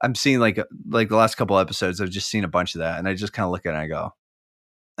 like, I'm seeing like the last couple episodes, I've just seen a bunch of that. And I just kind of look at it and I go,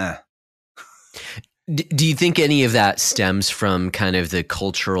 Do you think any of that stems from kind of the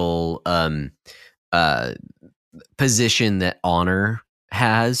cultural position that Honor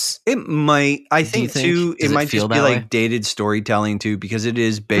has? It might. I think too. It might just be like dated storytelling too, because it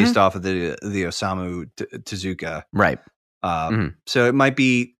is based off of the Osamu Tezuka, right? So it might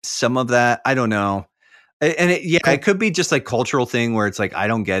be some of that. I don't know. And it could be just like cultural thing where it's like I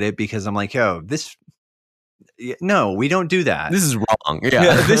don't get it because I'm like, yo, this. No, we don't do that. This is wrong.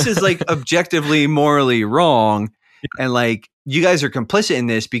 Yeah, this is like objectively morally wrong, and like you guys are complicit in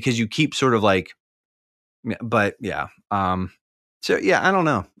this because you keep sort of like. But yeah, so yeah, I don't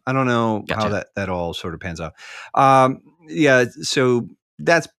know how that all sort of pans out. Yeah, so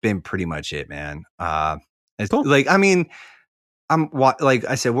that's been pretty much it, man. It's cool. Like, I mean, like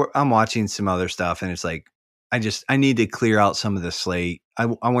I said, I'm watching some other stuff, and it's like I need to clear out some of the slate. I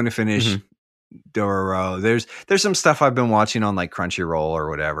want to finish. Dororo. There's some stuff I've been watching on like Crunchyroll or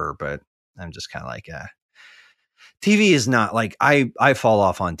whatever, but I'm just kind of like, TV is not like I fall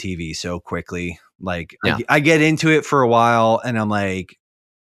off on TV so quickly. Like I get into it for a while and I'm like,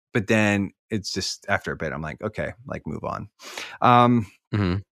 but then it's just after a bit, I'm like, okay, like move on.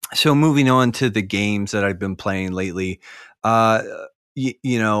 So moving on to the games that I've been playing lately,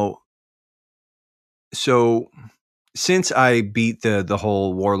 you know, so since I beat the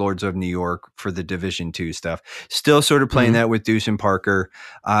whole Warlords of New York for the Division 2 stuff, still sort of playing that with Deuce and Parker.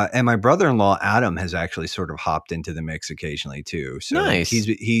 And my brother-in-law, Adam, has actually sort of hopped into the mix occasionally too. So nice.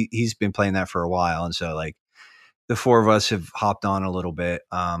 He's been playing that for a while. And so like the four of us have hopped on a little bit.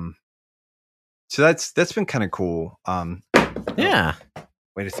 So that's been kind of cool. Yeah.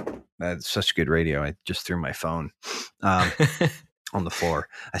 Wait, that's such good radio. I just threw my phone on the floor.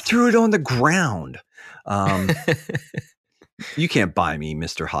 I threw it on the ground. You can't buy me,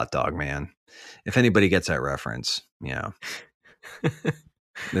 Mr. Hot Dog Man. If anybody gets that reference, yeah.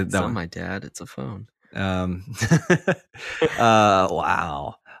 It's not my dad. It's a phone. Wow.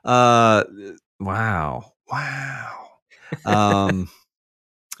 Wow.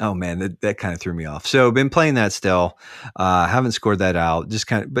 Oh man, that kind of threw me off. So been playing that still. Haven't scored that out. Just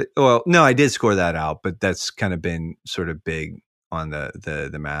kind of, but well, no, I did score that out, but that's kind of been sort of big on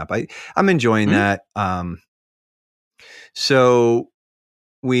the map. I'm enjoying that. So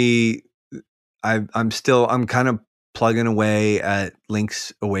I'm kind of plugging away at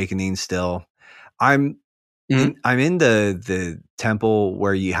Link's Awakening still. I'm in the temple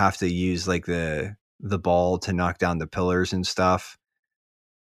where you have to use like the ball to knock down the pillars and stuff.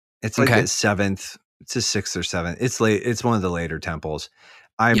 It's like the seventh. It's the sixth or seventh. It's late. It's one of the later temples.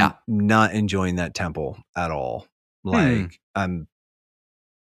 I'm not enjoying that temple at all. Like I'm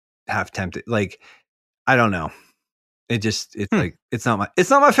half tempted. Like I don't know. It's like it's not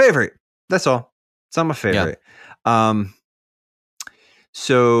my favorite. That's all. It's not my favorite. Yeah.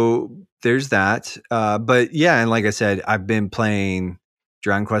 So there's that. But yeah, and like I said, I've been playing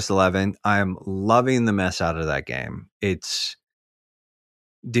Dragon Quest XI. I'm loving the mess out of that game.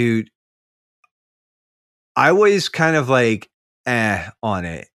 Dude, I was kind of like on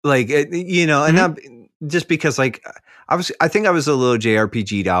it, like and not just because like I think I was a little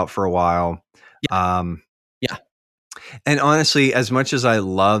JRPG'd out for a while. Yeah. And honestly, as much as I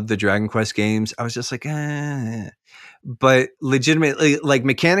love the Dragon Quest games, I was just like, eh. But legitimately, like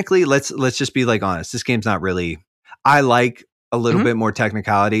mechanically, let's just be like honest. This game's not really. I like a little bit more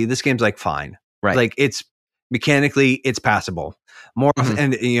technicality. This game's like fine. Right. Like it's mechanically, it's passable. More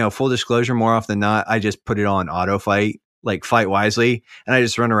often, and full disclosure, more often than not, I just put it on auto fight, like fight wisely, and I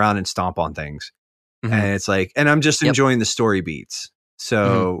just run around and stomp on things. And it's like, and I'm just enjoying the story beats.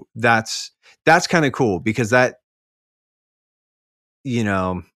 So that's kind of cool because that,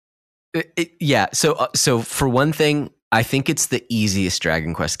 yeah. So for one thing, I think it's the easiest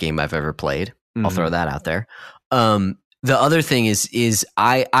Dragon Quest game I've ever played. I'll throw that out there. The other thing is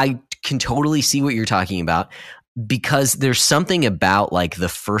I can totally see what you're talking about because there's something about like the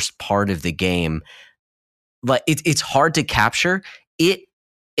first part of the game, like it's hard to capture it.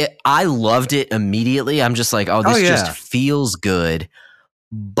 I loved it immediately. I'm just like, this just feels good.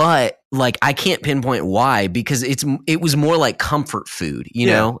 But like I can't pinpoint why because it was more like comfort food, you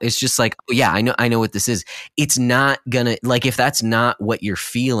know? It's just like, I know what this is. It's not gonna like if that's not what you're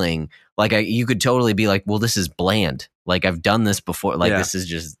feeling, like you could totally be like, well, this is bland. Like I've done this before. Like this is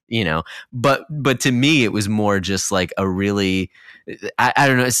just, But to me, it was more just like a really, I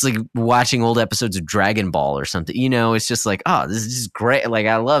don't know. It's like watching old episodes of Dragon Ball or something. It's just like, this is just great. Like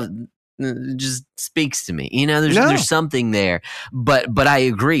I love. It just speaks to me. There's something there. But I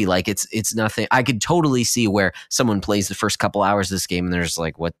agree. Like it's nothing. I could totally see where someone plays the first couple hours of this game and they're just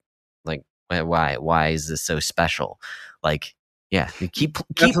like, what? Like why is this so special? Like. Yeah, you keep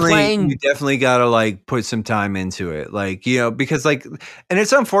playing. You definitely got to like put some time into it, like because like, and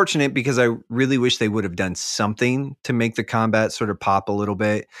it's unfortunate because I really wish they would have done something to make the combat sort of pop a little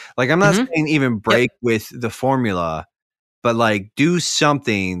bit. Like I'm not saying even break with the formula, but like do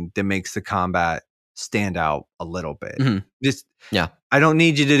something that makes the combat stand out a little bit. Just I don't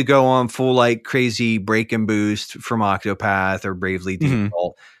need you to go on full like crazy break and boost from Octopath or Bravely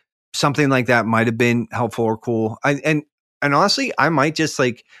Default. Something like that might have been helpful or cool. And honestly, I might just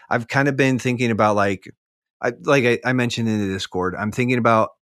like, I've kind of been thinking about like I mentioned in the Discord, I'm thinking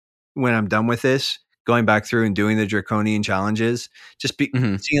about when I'm done with this, going back through and doing the Draconian challenges, just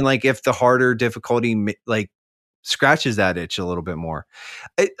seeing like if the harder difficulty like scratches that itch a little bit more.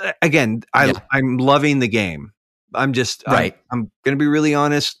 I'm loving the game. I'm just, I'm going to be really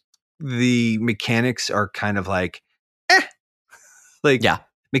honest. The mechanics are kind of like,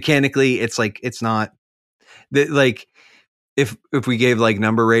 mechanically, it's like, it's not like, if we gave like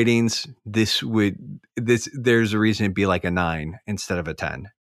number ratings, there's a reason it'd be like a 9 instead of a 10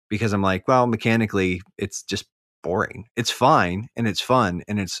 because I'm like, well, mechanically it's just boring. It's fine and it's fun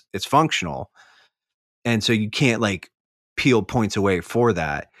and it's functional. And so you can't like peel points away for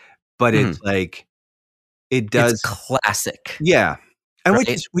that, but it's like, it does it's classic. Yeah. And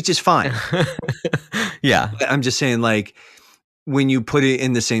which is fine. Yeah. But I'm just saying like, when you put it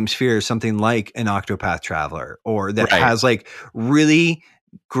in the same sphere as something like an Octopath Traveler or that has like really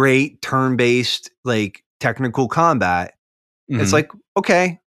great turn-based like technical combat, it's like,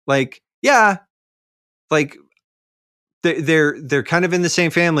 okay, like, like they're kind of in the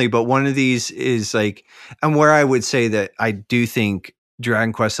same family, but one of these is like, and where I would say that I do think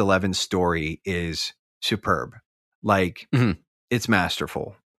Dragon Quest XI's story is superb. Like it's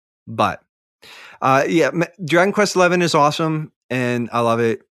masterful, but Dragon Quest XI is awesome and I love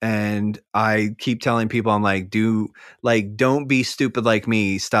it. And I keep telling people, I'm like, don't be stupid like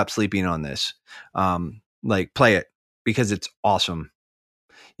me. Stop sleeping on this. Like play it because it's awesome.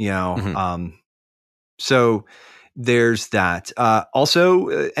 So there's that.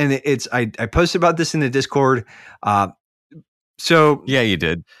 Also, and I posted about this in the Discord. So yeah, you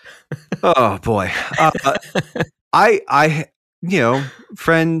did. Oh boy. I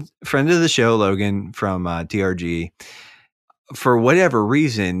friend of the show, Logan from TRG, for whatever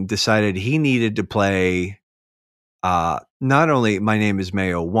reason, decided he needed to play not only My Name is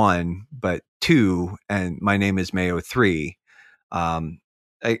Mayo 1, but 2 and My Name is Mayo 3. I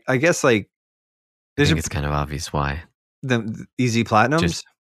guess like I think it's kind of obvious why. The easy platinums? Just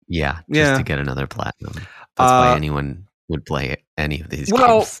to get another platinum. That's why anyone would play any of these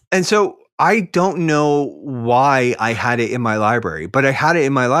games. And so I don't know why I had it in my library, but I had it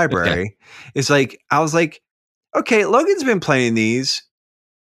in my library. Okay. It's like, I was like, okay, Logan's been playing these.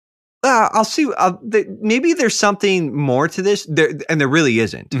 I'll see. Maybe there's something more to this. And there really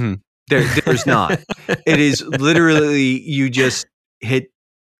isn't. There's not. It is literally, you just hit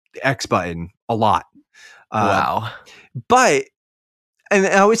the X button a lot. Wow. But, and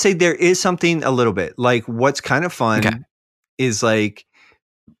I would say there is something a little bit like what's kind of fun is like,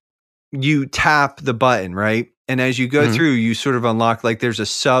 you tap the button, right? And as you go through, you sort of unlock, like, there's a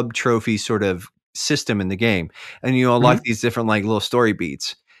sub trophy sort of system in the game, and you unlock these different like little story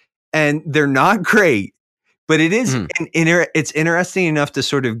beats, and they're not great, but it is it's interesting enough to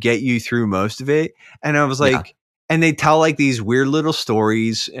sort of get you through most of it. And I was like, and they tell like these weird little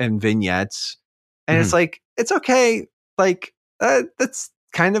stories and vignettes, and it's like, it's okay, like that's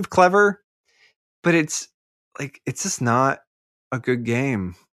kind of clever, but it's like, it's just not a good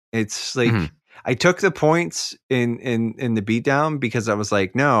game. It's like, I took the points in the beatdown because I was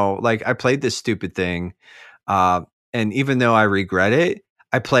like, no, like, I played this stupid thing, and even though I regret it,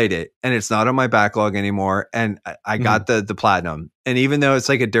 I played it, and it's not on my backlog anymore, and I got the platinum. And even though it's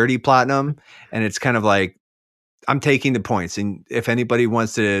like a dirty platinum, and it's kind of like, I'm taking the points, and if anybody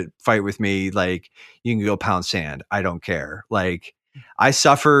wants to fight with me, like, you can go pound sand. I don't care. Like, I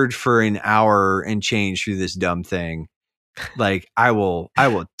suffered for an hour and change through this dumb thing. Like, I will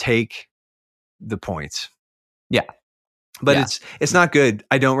take the points. Yeah. But it's not good.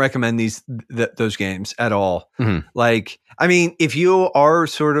 I don't recommend those games at all. Like, I mean, if you are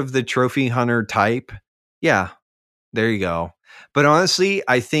sort of the trophy hunter type, yeah, there you go. But honestly,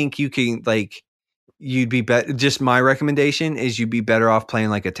 I think you can, like, you'd be better. Just my recommendation is you'd be better off playing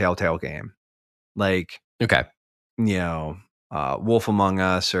like a Telltale game. Like, okay, you know, Wolf Among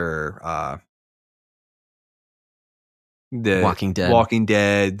Us, or the Walking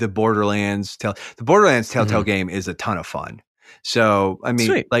Dead, the Borderlands. The Borderlands Telltale game is a ton of fun. So, I mean,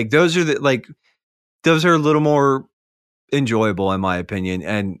 Sweet. like, those are a little more enjoyable in my opinion,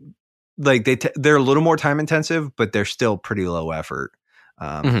 and like they're a little more time intensive, but they're still pretty low effort.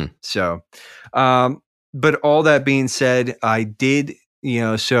 So, but all that being said, I did,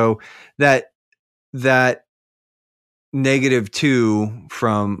 so that -2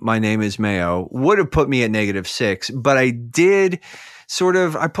 from My Name is Mayo would have put me at -6, but I did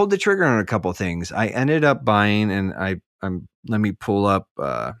I pulled the trigger on a couple of things. I ended up buying, and let me pull up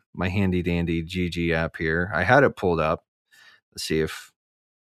my handy dandy GG app here. I had it pulled up. Let's see if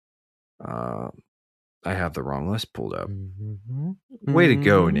I have the wrong list pulled up. Way to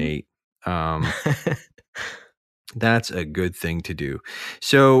go, Nate. That's a good thing to do.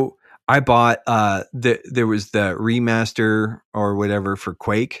 So I bought there was the remaster or whatever for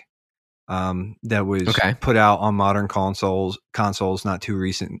Quake that was put out on modern consoles not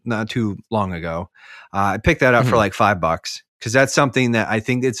too long ago. I picked that up for like $5 because that's something that I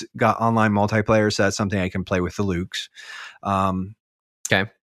think it's got online multiplayer, so that's something I can play with the Lukes.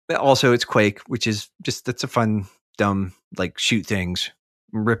 But also it's Quake, which is that's a fun, dumb, like, shoot things,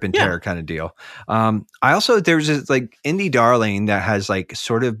 rip and tear kind of deal. I also, there's this like indie darling that has like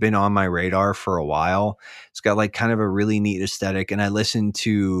sort of been on my radar for a while. It's got like kind of a really neat aesthetic, and I listened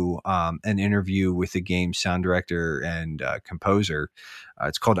to an interview with the game's sound director and composer.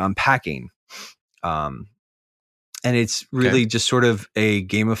 It's called Unpacking, and it's really just sort of a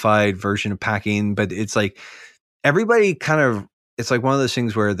gamified version of Packing, but it's like everybody kind of, it's like one of those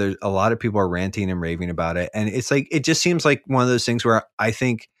things where there's a lot of people are ranting and raving about it. And it's like, it just seems like one of those things where I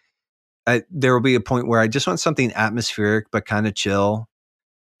think there will be a point where I just want something atmospheric, but kind of chill.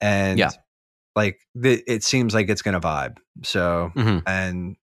 And like, it seems like it's going to vibe. So,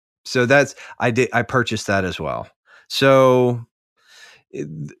 and so I purchased that as well. So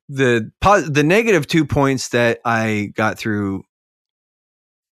the -2 points that I got through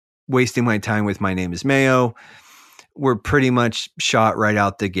wasting my time with My Name is Mayo were pretty much shot right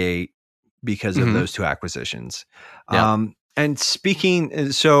out the gate because of those two acquisitions. And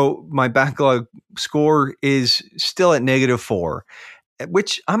speaking, so my backlog score is still at -4,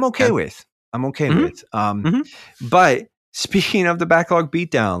 which I'm okay with. But speaking of the backlog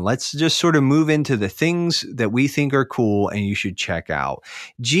beatdown, let's just sort of move into the things that we think are cool and you should check out.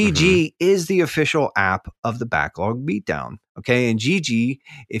 GG is the official app of the backlog beatdown. Okay. And GG,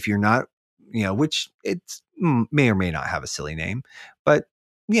 if you're not, which it's may or may not have a silly name, but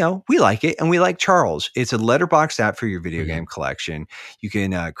we like it, and we like Charles. It's a letterboxed app for your video game collection. You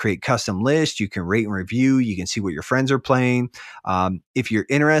can create custom lists. You can rate and review. You can see what your friends are playing. If you're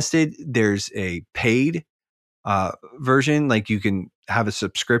interested, there's a paid version. Like, you can have a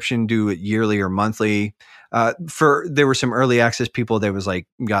subscription, do it yearly or monthly. There were some early access people that was like,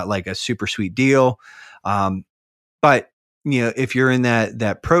 got like a super sweet deal. But if you're in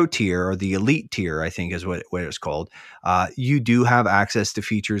that pro tier, or the elite tier, I think is what it's called, you do have access to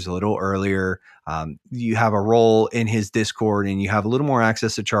features a little earlier. You have a role in his Discord, and you have a little more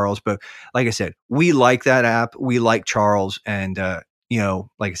access to Charles. But like I said, we like that app. We like Charles. And,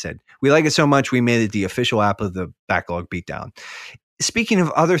 like I said, we like it so much, we made it the official app of the Backlog Beatdown. Speaking of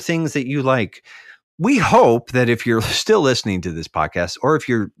other things that you like, we hope that if you're still listening to this podcast, or if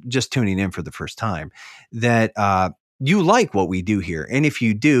you're just tuning in for the first time, that you like what we do here. And if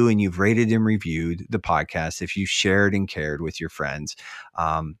you do, and you've rated and reviewed the podcast, if you shared and cared with your friends,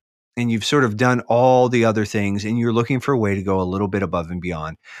 and you've sort of done all the other things, and you're looking for a way to go a little bit above and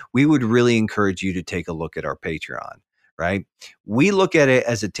beyond, we would really encourage you to take a look at our Patreon, right? We look at it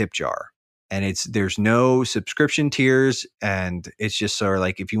as a tip jar. And there's no subscription tiers, and it's just sort of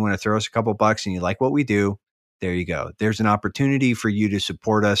like, if you want to throw us a couple bucks and you like what we do, there you go. There's an opportunity for you to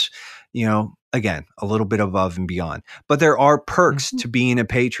support us, again, a little bit above and beyond. But there are perks to being a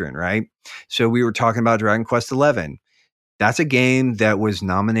patron, right? So we were talking about Dragon Quest XI. That's a game that was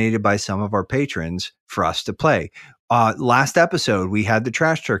nominated by some of our patrons for us to play. Last episode, we had the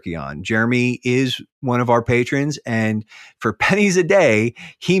Trash Turkey on. Jeremy is one of our patrons, and for pennies a day,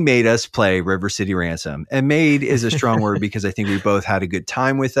 he made us play River City Ransom. And made is a strong word, because I think we both had a good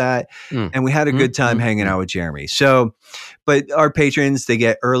time with that, and we had a good time hanging out with Jeremy. So, but our patrons, they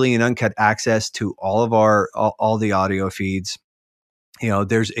get early and uncut access to all of all the audio feeds.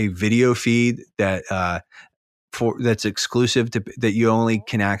 There's a video feed that that's exclusive to that you only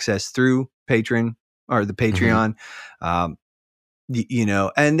can access through Patreon. Or the Patreon, and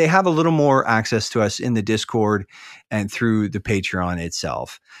they have a little more access to us in the Discord and through the Patreon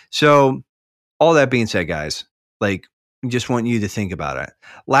itself. So all that being said, guys, like, we just want you to think about it.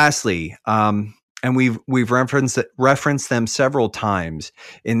 Lastly, and we've referenced them several times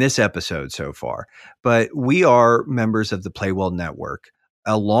in this episode so far, but we are members of the Playwell Network,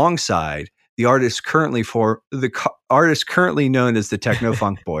 alongside the artist currently known as the Techno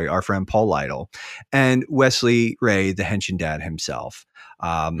Funk Boy, our friend Paul Lytle, and Wesley Ray, the Henshin Dad himself.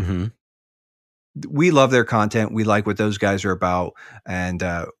 We love their content. We like what those guys are about, and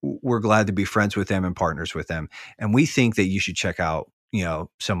we're glad to be friends with them and partners with them. And we think that you should check out,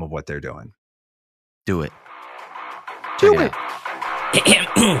 some of what they're doing. Do it. Do it.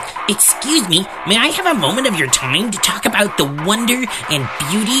 Excuse me, may I have a moment of your time to talk about the wonder and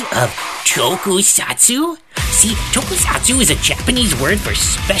beauty of tokusatsu? See, tokusatsu is a Japanese word for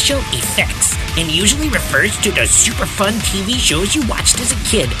special effects, and usually refers to the super fun TV shows you watched as a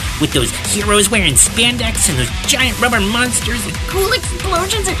kid, with those heroes wearing spandex and those giant rubber monsters with cool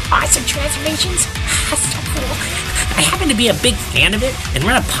explosions and awesome transformations. So cool. I happen to be a big fan of it and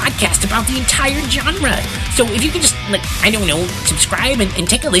run a podcast about the entire genre. So if you could just, subscribe and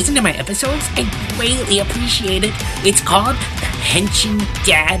take a listen to my episodes, I'd greatly appreciate it. It's called the Henshin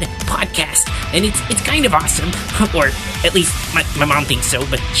Dad Podcast, and it's kind of awesome. Or at least my mom thinks so,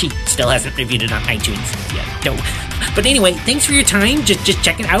 but she still hasn't reviewed it on iTunes yet. No. But anyway, thanks for your time. Just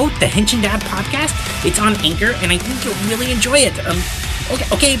check it out, the Henshin Dad Podcast. It's on Anchor, and I think you'll really enjoy it.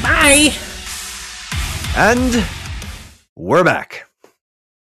 Okay, bye. And we're back.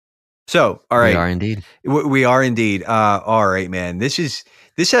 So, all right. We are indeed. We are indeed. All right, man. This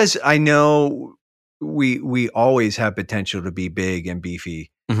has, I know we always have potential to be big and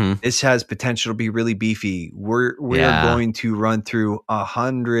beefy. This has potential to be really beefy. We're going to run through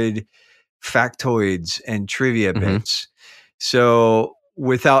 100 factoids and trivia bits. So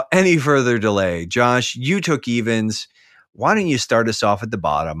without any further delay, Josh, you took evens. Why don't you start us off at the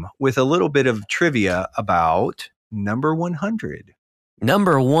bottom with a little bit of trivia about number 100?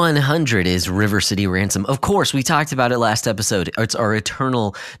 Number 100 is River City Ransom. Of course, we talked about it last episode. It's our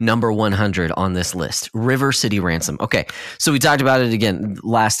eternal number 100 on this list. River City Ransom. Okay, so we talked about it again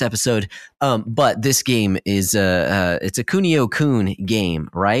last episode. But this game is it's a Kunio-kun game,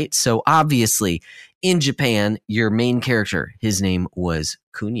 right? So obviously, in Japan, your main character, his name was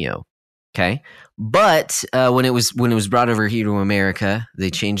Kunio. Okay, but when it was brought over here to America, they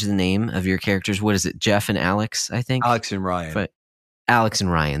changed the name of your characters. What is it? Jeff and Alex, I think. Alex and Ryan. But Alex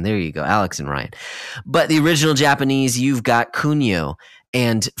and Ryan. There you go. Alex and Ryan. But the original Japanese, you've got Kunio.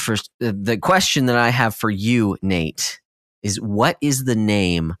 And for the question that I have for you, Nate, is what is the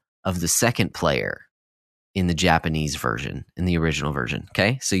name of the second player in the Japanese version, in the original version?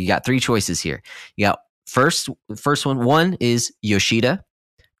 Okay. So you got three choices here. You got first one. One is Yoshida.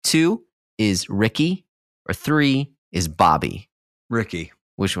 Two is Ricky. Or three is Bobby. Ricky.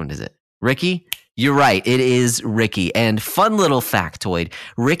 Which one is it? Ricky? You're right. It is Ricky. And fun little factoid,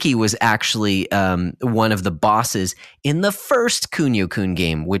 Ricky was actually one of the bosses in the first Kunio-kun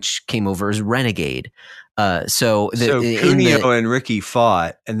game, which came over as Renegade. So Kunio and Ricky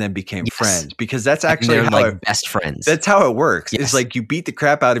fought and then became friends, because that's actually how best friends. That's how it works. Yes. It's like you beat the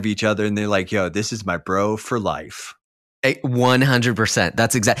crap out of each other and they're like, yo, this is my bro for life. 100%.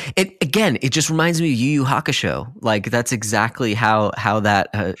 That's exact. It just reminds me of Yu Yu Hakusho. Like that's exactly how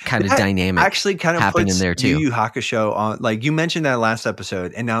that kind of dynamic actually kind of happened puts in there too. Yu Yu Hakusho on. Like you mentioned that last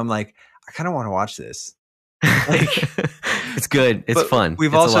episode, and now I'm like, kind of want to watch this. It's good. It's fun.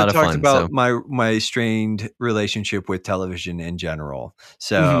 We've it's also a lot of talked fun, about so. my strained relationship with television in general.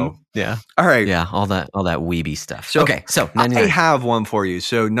 So Yeah. all right. Yeah, all that weeby stuff. So okay, so I 99. have one for you.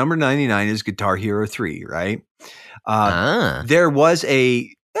 So number 99 is Guitar Hero 3, right? There was a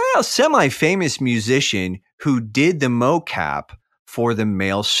semi-famous musician who did the mocap for the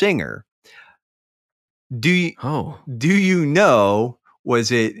male singer. Do you know,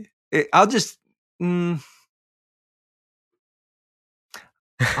 was it I'll just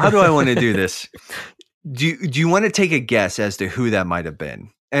how do I want to do this? Do you want to take a guess as to who that might have been?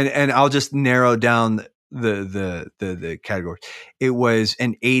 And I'll just narrow down the category. It was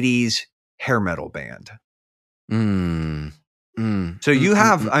an 80s hair metal band. So you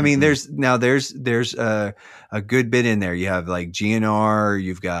have, I mean, there's a good bit in there. You have like GNR,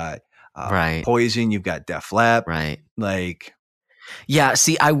 you've got right. Poison, you've got Def Leppard, right? Like, yeah.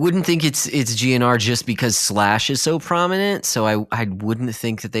 See, I wouldn't think it's GNR just because Slash is so prominent. So I wouldn't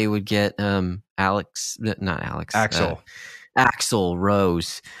think that they would get Axl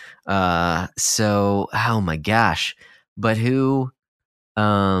Rose. So oh my gosh, but who?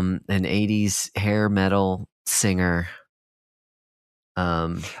 An 80s hair metal singer.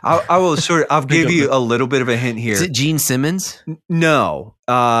 I'll give you a little bit of a hint here. Is it Gene Simmons? No.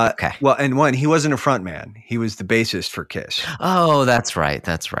 Okay. Well, and he wasn't a front man. He was the bassist for Kiss. Oh, that's right.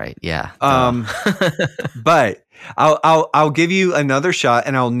 Yeah. But I'll give you another shot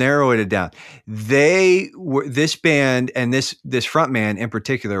and I'll narrow it down. This band and this front man in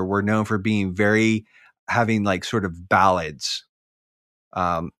particular were known for being having like sort of ballads.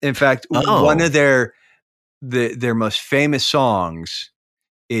 In fact, one of their most famous songs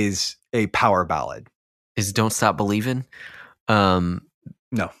is a power ballad. Is Don't Stop Believin'? No.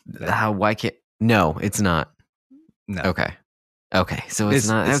 Why can't? No, it's not. No. Okay. So it's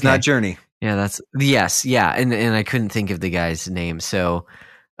not. It's not Journey. Yeah, yes. Yeah. And I couldn't think of the guy's name. So,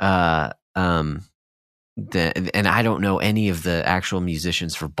 and I don't know any of the actual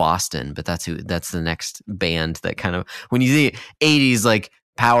musicians for Boston, but that's the next band that kind of, when you see 80s, like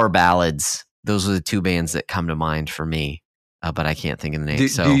power ballads, those are the two bands that come to mind for me, but I can't think of the name.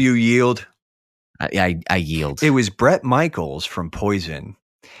 Do you yield? I yield. It was Bret Michaels from Poison.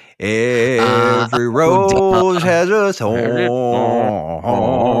 Every rose has a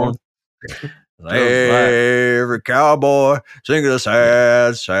thorn. Every cowboy sings a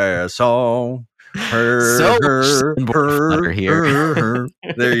sad, sad song. There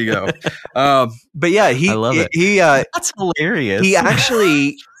you go. But yeah, I love it. That's hilarious. He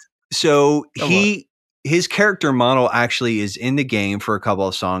actually, his character model actually is in the game for a couple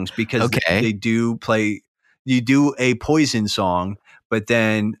of songs because they do play. You do a Poison song, but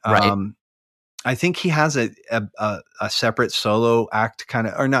then I think he has a separate solo act, kind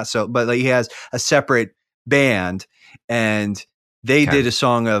of, or not so, but like he has a separate band, and they did a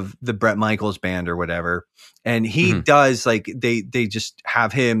song of the Bret Michaels band or whatever, and he does like they just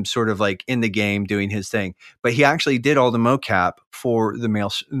have him sort of like in the game doing his thing, but he actually did all the mocap for the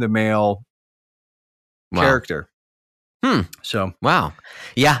male character. So wow.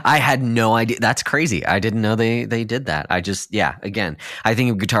 Yeah, I had no idea. That's crazy. I didn't know they did that. I just, again, I think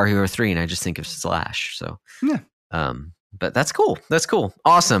of Guitar Hero 3 and I just think of Slash. So yeah. But that's cool.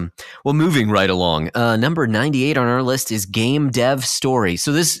 Awesome. Well, moving right along. Number 98 on our list is Game Dev Story.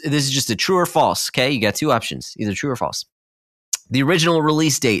 So this is just a true or false. Okay, you got two options, either true or false. The original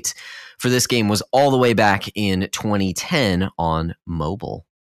release date for this game was all the way back in 2010 on mobile.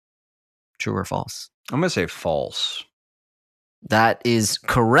 True or false? I'm gonna say false. That is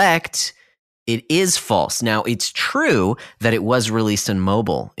correct. It is false. Now, it's true that it was released on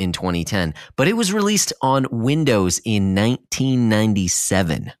mobile in 2010, but it was released on Windows in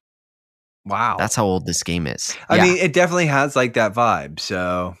 1997. Wow. That's how old this game is. I mean, it definitely has like that vibe.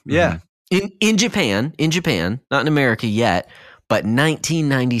 So, yeah. In Japan, not in America yet, but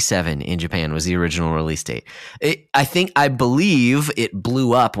 1997 in Japan was the original release date. I believe it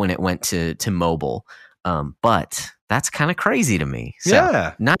blew up when it went to mobile. But that's kind of crazy to me. So,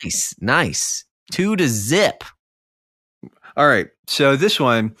 yeah. Nice. 2-0. All right. So this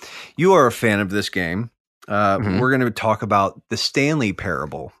one, you are a fan of this game. We're going to talk about the Stanley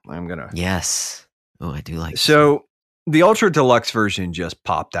Parable. Yes. Oh, I do like So the Ultra Deluxe version just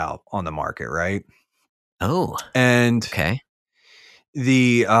popped out on the market, right? Oh. And okay.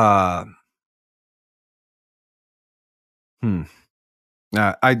 The I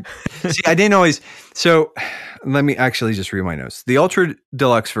didn't always. So let me actually just read my notes. The Ultra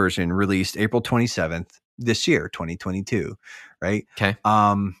Deluxe version released April 27th this year, 2022. Right. Okay.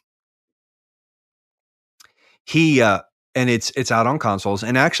 and it's out on consoles.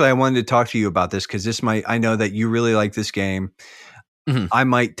 And actually, I wanted to talk to you about this because I know that you really like this game. Mhm. I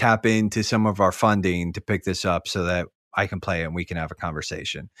might tap into some of our funding to pick this up so that I can play it and we can have a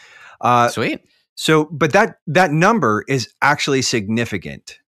conversation. Sweet. So, but that number is actually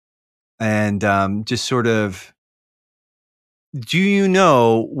significant. And just sort of, do you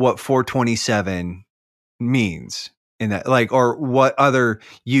know what 427 means in that, like, or what other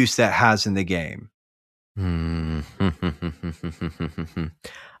use that has in the game? I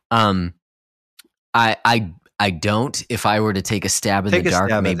don't. If I were to take a stab in Take the a dark,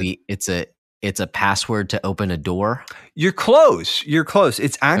 stab at maybe it's a password to open a door. You're close.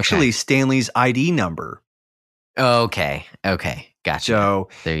 It's actually Okay. Stanley's ID number. Okay. Gotcha. So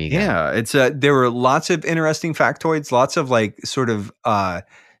there you go. yeah, it's there were lots of interesting factoids, lots of like sort of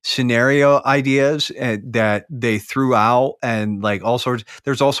scenario ideas that they threw out, and like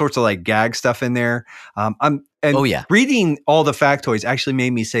there's all sorts of like gag stuff in there. Oh, yeah. Reading all the factoids actually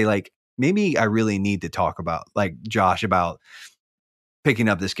made me say, like, maybe I really need to talk about, like, Josh, about picking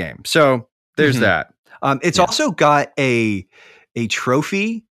up this game. So there's Mhm. that. It's Yeah. also got a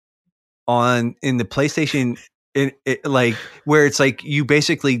trophy in the PlayStation, like, where it's like you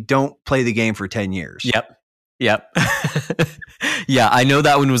basically don't play the game for 10 years. Yep. Yeah, I know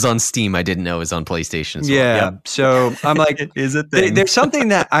that one was on Steam. I didn't know it was on PlayStation as well. Yeah. Yep. So I'm like, It is a thing. there's something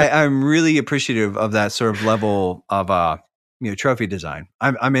that I'm really appreciative of, that sort of level of trophy design.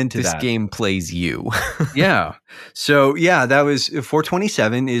 I'm into This that. game plays you. Yeah. So yeah, that was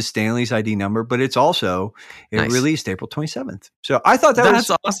 427 is Stanley's ID number, but it's also Nice. released April 27th. So I thought That's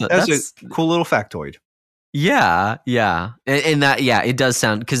was awesome. That's a cool little factoid. Yeah. And that, yeah, it does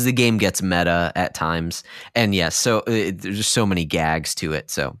sound, because the game gets meta at times. And yeah, so there's so many gags to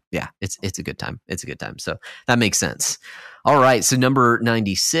it. So yeah, it's a good time. It's a good time. So that makes sense. All right. So number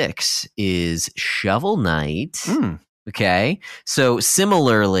 96 is Shovel Knight. Okay. So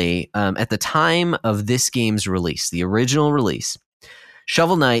similarly, at the time of this game's release, the original release,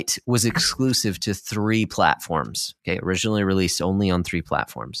 Shovel Knight was exclusive to 3 platforms. Okay. Originally released only on 3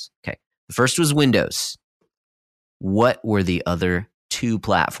 platforms. Okay. The first was Windows. What were the other 2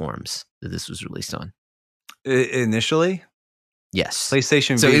 platforms that this was released on? Initially? Yes.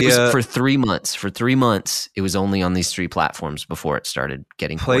 PlayStation so Vita. It was for 3 months. For 3 months, it was only on these 3 platforms before it started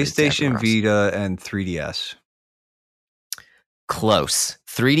getting ported to PlayStation everywhere else. Vita and 3DS. Close.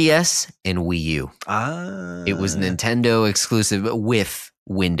 3DS and Wii U. It was Nintendo exclusive with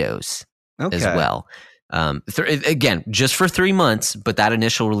Windows as well. Again, just for 3 months, but that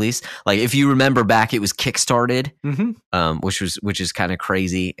initial release, like if you remember back, it was kickstarted, which is kind of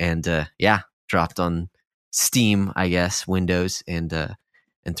crazy, and dropped on Steam, I guess, Windows and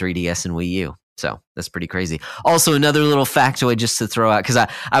 3DS and Wii U. So that's pretty crazy. Also, another little factoid just to throw out, because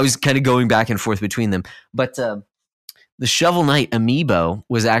I was kind of going back and forth between them, but the Shovel Knight amiibo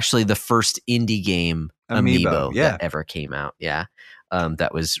was actually the first indie game amiibo that ever came out. Yeah.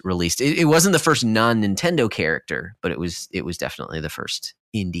 That was released. It wasn't the first non-Nintendo character, but it was definitely the first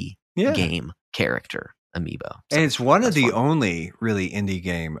indie game character amiibo. So and it's one of the only really indie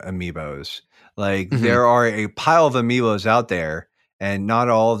game amiibos. Like there are a pile of amiibos out there, and not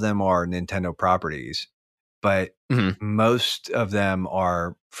all of them are Nintendo properties, but most of them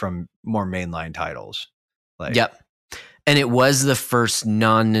are from more mainline titles. Yep. And it was the first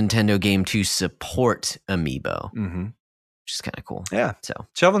non-Nintendo game to support amiibo. Which is kind of cool. Yeah. So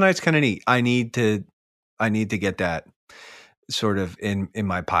Shovel Knight's kind of neat. I need to get that sort of in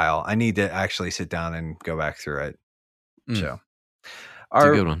my pile. I need to actually sit down and go back through it. So it's a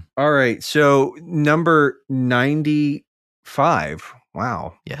good one. All right. So number 95.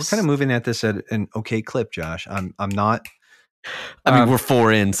 Wow. Yes. We're kind of moving at this at an okay clip, Josh. I'm not. I mean, we're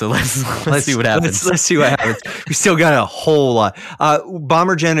 4 in, so let's see what happens. Let's see what happens. We still got a whole lot.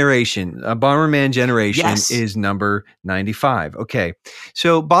 Bomberman Generation is number 95. Okay.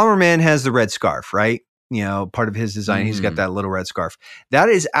 So Bomberman has the red scarf, right? Part of his design, he's got that little red scarf. That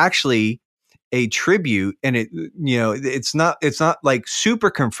is actually a tribute, and it's not like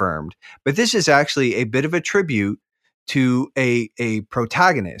super confirmed, but this is actually a bit of a tribute to a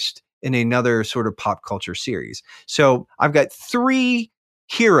protagonist in another sort of pop culture series. So I've got 3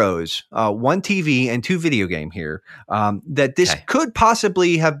 heroes, 1 TV and 2 video game here, that this could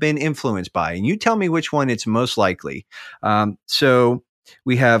possibly have been influenced by. And you tell me which one it's most likely. So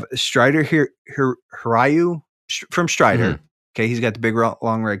we have Strider Hiryu from Strider. Okay, he's got the big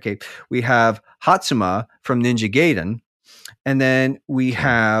long red cape. We have Hatsuma from Ninja Gaiden. And then we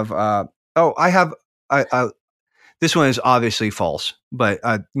have, this one is obviously false, but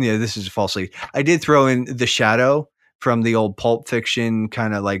this is falsely. I did throw in the Shadow from the old Pulp Fiction,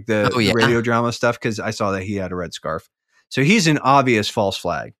 kind of like the radio drama stuff, because I saw that he had a red scarf. So he's an obvious false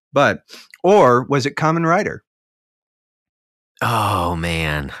flag. Or was it Kamen Rider? Oh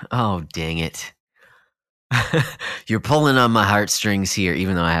man. Oh dang it. You're pulling on my heartstrings here,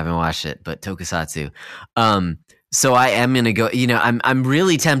 even though I haven't watched it, but Tokusatsu. So I am gonna go, I'm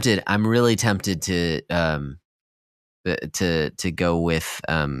really tempted. I'm really tempted to go with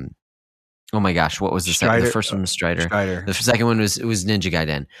oh my gosh, what was the second? The first one was Strider. The second one was Ninja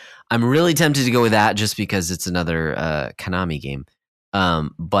Gaiden. I'm really tempted to go with that just because it's another Konami game.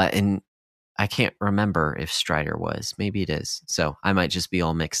 But I can't remember if Strider was. Maybe it is. So I might just be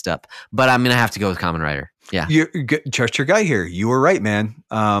all mixed up. But I'm gonna have to go with Kamen Rider. Yeah. Trust your guy here. You were right, man.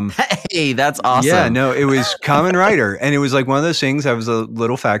 Hey, that's awesome. Yeah, no, it was Kamen Rider. And it was like one of those things. I was a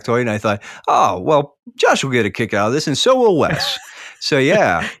little factoid and I thought, oh, well, Josh will get a kick out of this and so will Wes. So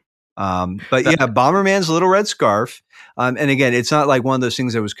yeah. But yeah, Bomberman's Little Red Scarf. And again, it's not like one of those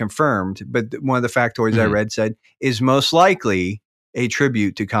things that was confirmed, but one of the factoids I read said is most likely a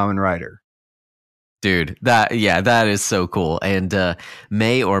tribute to Kamen Rider. Dude, that is so cool, and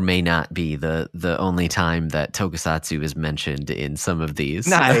may or may not be the only time that Tokusatsu is mentioned in some of these.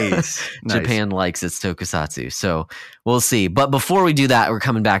 Nice. Japan likes its Tokusatsu, so we'll see. But before we do that, we're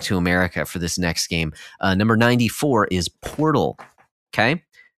coming back to America for this next game. Number 94 is Portal. Okay,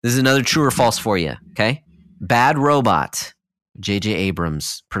 this is another true or false for you. Okay, Bad Robot, J.J.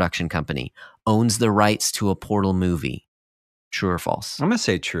 Abrams production company, owns the rights to a Portal movie. True or false? I'm gonna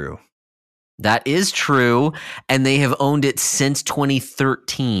say true. That is true, and they have owned it since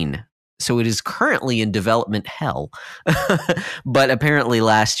 2013. So it is currently in development hell. But apparently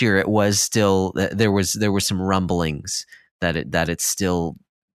last year it was still there was some rumblings that it's still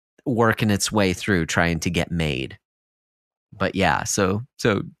working its way through trying to get made. But yeah, so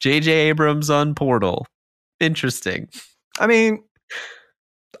J.J. Abrams on Portal. Interesting. I mean,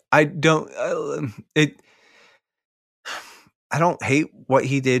 I don't hate what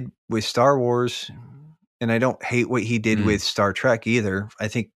he did with Star Wars, and I don't hate what he did with Star Trek either. I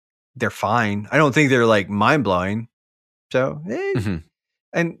think they're fine. I don't think they're like mind blowing. So,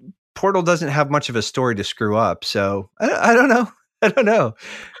 and Portal doesn't have much of a story to screw up. So I don't know.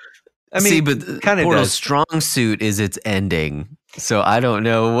 I mean, see, but kind of Portal's strong suit is its ending. So I don't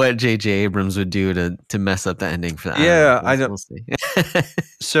know what J.J. Abrams would do to mess up the ending for that. Yeah, I don't. We'll see.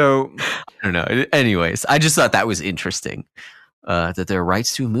 So I don't know. Anyways, I just thought that was interesting. That there are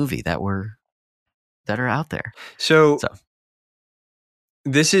rights to a movie that are out there. So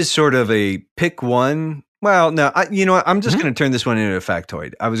this is sort of a pick one. Well, no, you know what? I'm just going to turn this one into a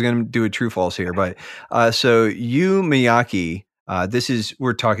factoid. I was going to do a true false here, but so Yu Miyake,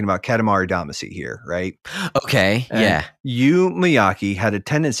 we're talking about Katamari Damacy here, right? Okay, and yeah. Yu Miyake had a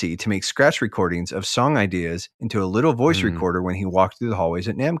tendency to make scratch recordings of song ideas into a little voice recorder when he walked through the hallways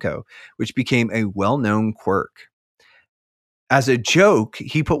at Namco, which became a well-known quirk. As a joke,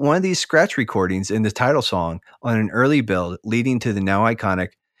 he put one of these scratch recordings in the title song on an early build, leading to the now iconic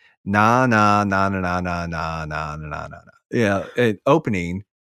 "na na na na na na na na na na na." Yeah, opening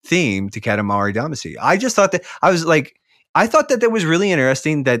theme to Katamari Damacy. I just thought that I thought that was really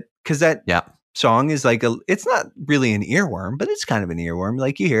interesting. That because that song is like it's not really an earworm, but it's kind of an earworm.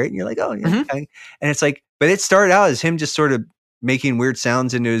 Like you hear it and you're like, oh yeah, okay. And it's like, but it started out as him just sort of making weird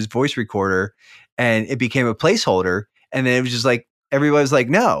sounds into his voice recorder, and it became a placeholder. And then it was just like, everybody was like,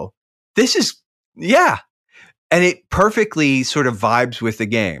 no, this is, yeah. And it perfectly sort of vibes with the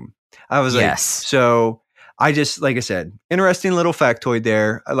game. I was like, so I just, like I said, interesting little factoid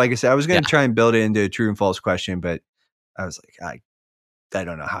there. Like I said, I was going to try and build it into a true and false question, but I was like, I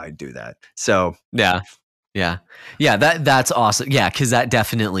don't know how I'd do that. So yeah, that's awesome. Yeah, because that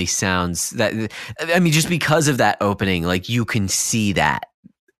definitely sounds that. I mean, just because of that opening, like you can see that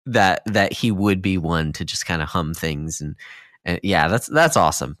he would be one to just kind of hum things and yeah, that's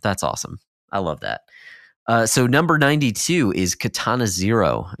awesome. That's awesome. I love that. So number 92 is Katana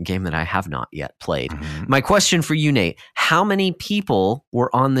Zero, a game that I have not yet played. My question for you, Nate, how many people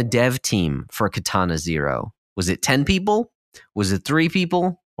were on the dev team for Katana Zero? Was it 10 people? Was it 3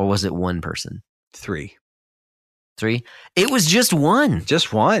 people? Or was it 1 person? 3. It was just one.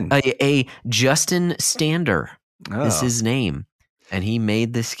 Just one. A Justin Stander is his name. And he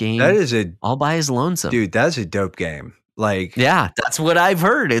made this game all by his lonesome. Dude, that's a dope game. Like, yeah, that's what I've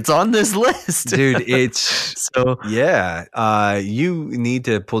heard. It's on this list. Dude, it's so yeah. You need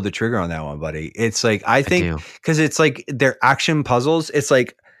to pull the trigger on that one, buddy. It's like I think because it's like they're action puzzles. It's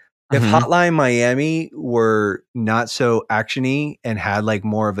like if Hotline Miami were not so actiony and had like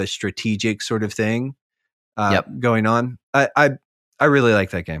more of a strategic sort of thing going on. I really like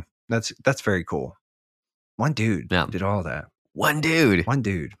that game. That's very cool. One dude did all that. One dude. Wow.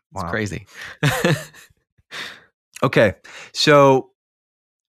 It's crazy. Okay, so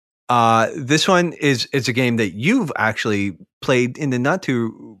this one is a game that you've actually played in the not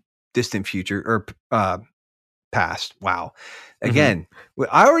too distant future or past. Wow. Again,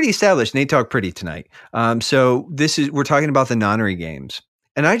 I already established Nate Talk Pretty tonight. So we're talking about the Nonary games,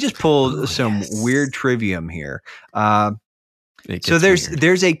 and I just pulled some weird trivium here. So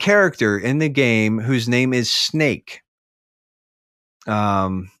there's a character in the game whose name is Snake.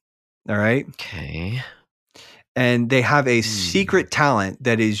 All right. Okay. And they have a secret talent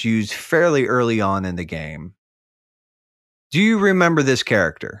that is used fairly early on in the game. Do you remember this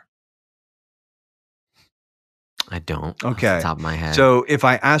character? I don't. Okay. Off the top of my head. So if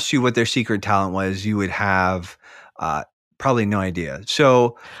I asked you what their secret talent was, you would have probably no idea.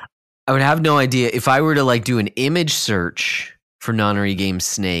 So I would have no idea. If I were to like do an image search for Nonary Game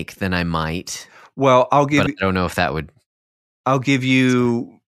Snake, then I might. Well, I don't know if that would. I'll give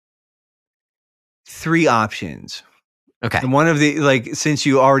you 3 options. Okay. And one of the, since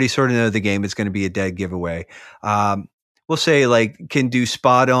you already sort of know the game, it's going to be a dead giveaway. We'll say can do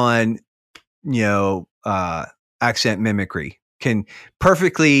spot on, accent mimicry, can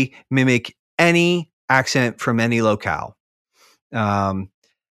perfectly mimic any accent from any locale,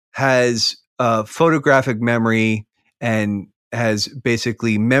 has a photographic memory and has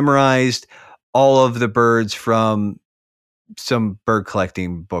basically memorized all of the birds from some bird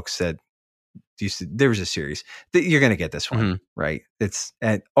collecting books that there was a series that you're going to get this one, right?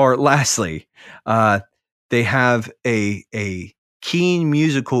 Or lastly, they have a keen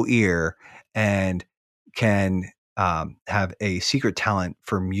musical ear and can have a secret talent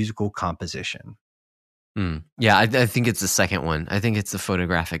for musical composition. Yeah, I think it's the second one. I think it's the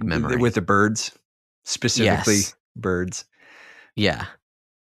photographic memory with the birds, specifically birds. Yeah.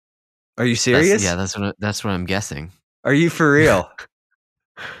 Are you serious? That's what I'm guessing. Are you for real?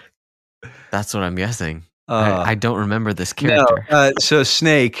 That's what I'm guessing. I don't remember this character. No, so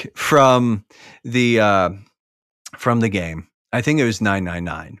Snake from the game. I think it was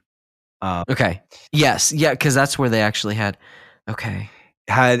 999. Okay. Yes. Yeah. Because that's where they actually had. Okay.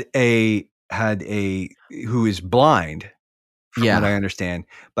 Had a who is blind, from what I understand,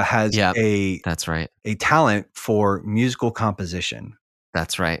 but has that's right, a talent for musical composition.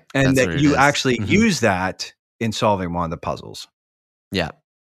 That's right, and that you actually use that in solving one of the puzzles. Yeah.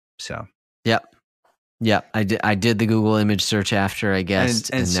 So. Yep. I did the Google image search after I guessed,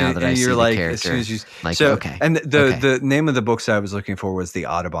 and now that I see the character, as soon as you, okay. And the name of the books I was looking for was the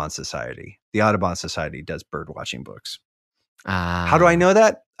Audubon Society. The Audubon Society does bird watching books. How do I know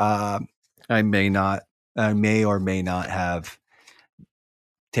that? I may or may not have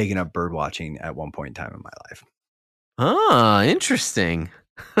taken up bird watching at one point in time in my life. Ah, interesting.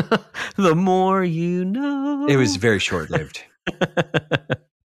 The more you know. It was very short-lived.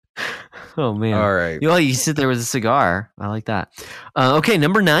 Oh, man. All right. You sit there with a cigar. I like that. Okay,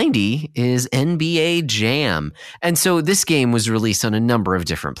 number 90 is NBA Jam. And so this game was released on a number of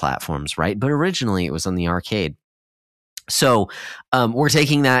different platforms, right? But originally it was on the arcade. So we're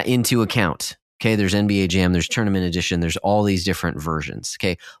taking that into account. Okay, there's NBA Jam, there's Tournament Edition, there's all these different versions.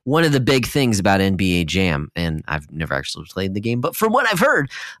 Okay, one of the big things about NBA Jam, and I've never actually played the game, but from what I've heard,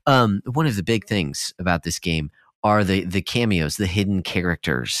 one of the big things about this game are the cameos, the hidden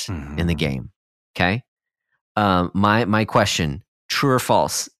characters in the game. Okay, my question: true or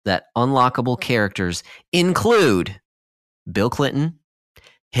false that unlockable characters include Bill Clinton,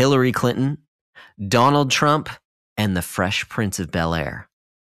 Hillary Clinton, Donald Trump, and the Fresh Prince of Bel-Air?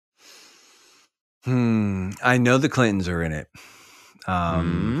 I know the Clintons are in it.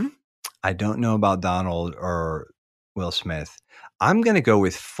 I don't know about Donald or Will Smith. I'm going to go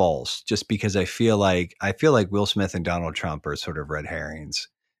with false, just because I feel like Will Smith and Donald Trump are sort of red herrings.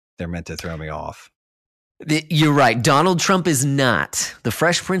 They're meant to throw me off. You're right. Donald Trump is not. The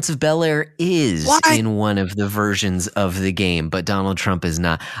Fresh Prince of Bel-Air is in one of the versions of the game, but Donald Trump is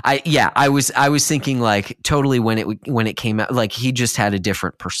not. I was thinking like totally when it came out, like he just had a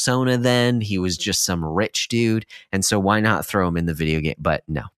different persona then. He was just some rich dude, and so why not throw him in the video game? But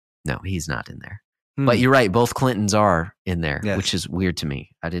no, he's not in there. But you're right. Both Clintons are in there, which is weird to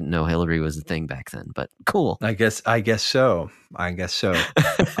me. I didn't know Hillary was a thing back then, but cool. I guess so.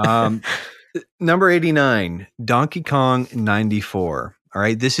 Number 89, Donkey Kong 94. All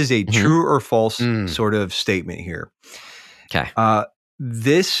right. This is a true or false sort of statement here. Okay.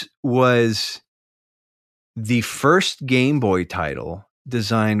 This was the first Game Boy title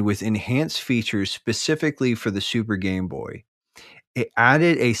designed with enhanced features specifically for the Super Game Boy. It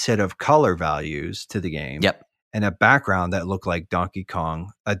added a set of color values to the game. Yep. And a background that looked like a Donkey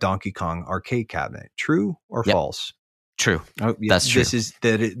Kong arcade cabinet. True or false? True. Oh, yeah, that's true.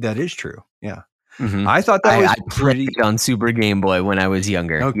 That is true. Yeah. Mhm. I thought that was I pretty played on Super Game Boy when I was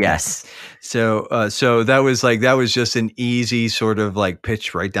younger. Okay. Yes. So that was just an easy sort of like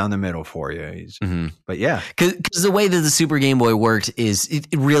pitch right down the middle for you. But yeah, Because the way that the Super Game Boy worked is it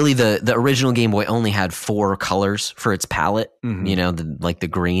really the original Game Boy only had 4 colors for its palette, you know, like the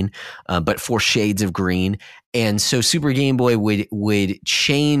green, but 4 shades of green. And so Super Game Boy would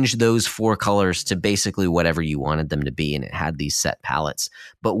change those 4 colors to basically whatever you wanted them to be, and it had these set palettes.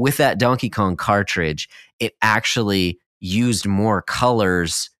 But with that Donkey Kong cartridge, it actually used more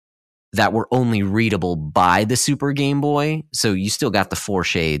colors that were only readable by the Super Game Boy. So you still got the 4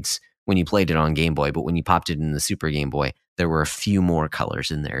 shades when you played it on Game Boy, but when you popped it in the Super Game Boy, there were a few more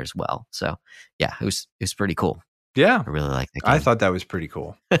colors in there as well. So yeah, it was pretty cool. yeah, I really like that game. I thought that was pretty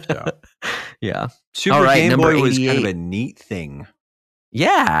cool. So. Yeah. Super All right, Game number Boy was kind of 88. a neat thing.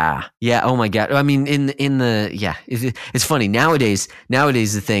 Yeah. Yeah. Oh my God. I mean, it's funny nowadays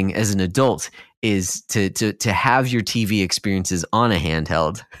the thing as an adult is to have your TV experiences on a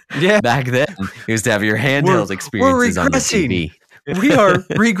handheld. Yeah. Back then it was to have your handheld experiences on the TV. We are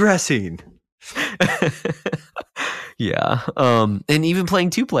regressing. Yeah. And even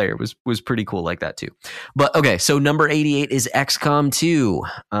playing 2-player was pretty cool like that too. But okay, so number 88 is XCOM 2.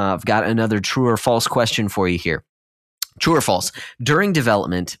 I've got another true or false question for you here. True or false? During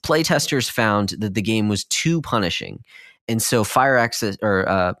development, playtesters found that the game was too punishing. And so Firaxis.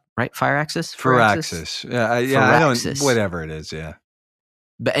 Yeah, I don't, whatever it is, yeah.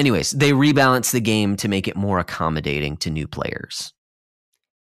 But anyways, they rebalanced the game to make it more accommodating to new players.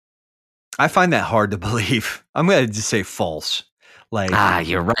 I find that hard to believe. I'm going to just say false.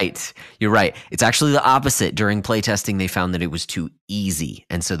 You're right. You're right. It's actually the opposite. During playtesting, they found that it was too easy,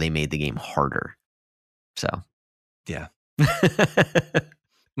 and so they made the game harder. So, yeah.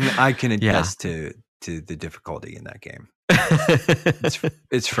 I can attest to the difficulty in that game.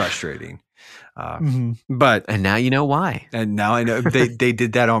 It's frustrating. But and now you know why. And now I know they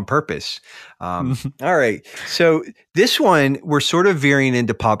did that on purpose. All right. So this one, we're sort of veering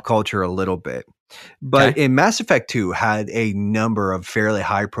into pop culture a little bit. But in Mass Effect 2 had a number of fairly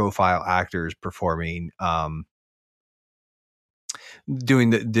high profile actors performing, doing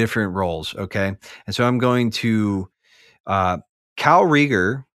the different roles. Okay. And so I'm going to, Cal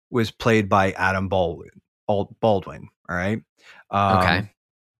Rieger was played by Adam Baldwin. All right. Okay.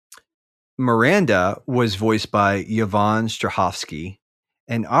 Miranda was voiced by Yvonne Strahovski,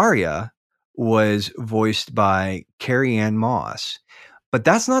 and Arya was voiced by Carrie Ann Moss. But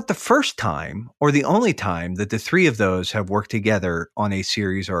that's not the first time or the only time that the three of those have worked together on a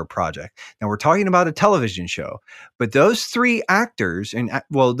series or a project. Now we're talking about a television show, but those 3 actors and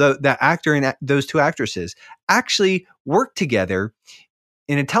the actor and those 2 actresses actually worked together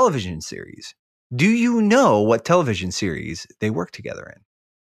in a television series. Do you know what television series they worked together in?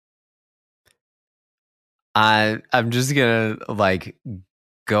 I'm just gonna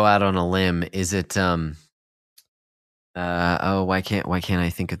go out on a limb. Is it why can't I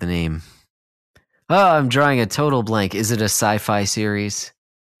think of the name? Oh, I'm drawing a total blank. Is it a sci-fi series?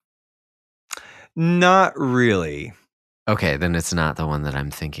 Not really. Okay, then it's not the one that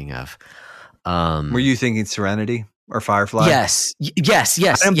I'm thinking of. Were you thinking Serenity or Firefly? Yes.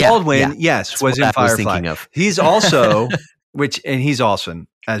 Adam Baldwin, yes, was in Firefly. He's also, he's awesome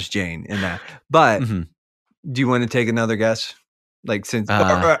as Jane in that. But do you want to take another guess?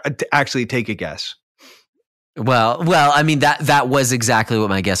 Or actually take a guess. Well, I mean that was exactly what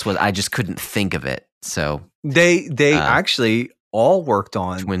my guess was. I just couldn't think of it. So they actually all worked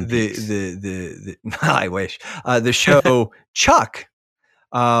on Twin Peaks. the I wish the show Chuck.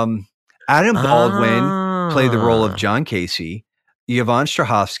 Adam Baldwin played the role of John Casey. Yvonne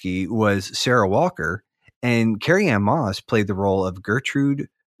Strahovski was Sarah Walker, and Carrie Ann Moss played the role of Gertrude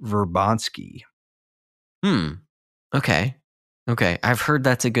Verbonsky. Okay. I've heard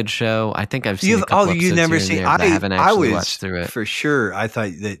that's a good show. I think I've seen a couple episodes you've never here and seen there, but I haven't actually watched through it. For sure. I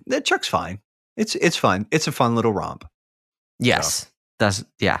thought that Chuck's fine. It's fun. It's a fun little romp. Yes. So.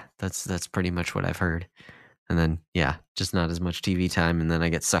 That's pretty much what I've heard. And then just not as much TV time, and then I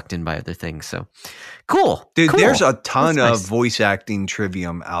get sucked in by other things. So cool. Dude, cool. There's a ton of voice acting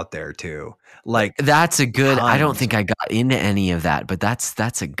trivium out there too. That's a good I don't think I got into any of that, but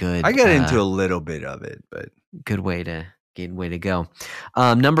that's a good I got into a little bit of it, but good way to go.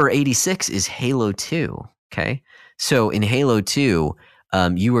 Number 86 is Halo 2. Okay. So in Halo 2,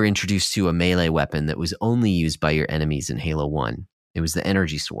 you were introduced to a melee weapon that was only used by your enemies in Halo 1. It was the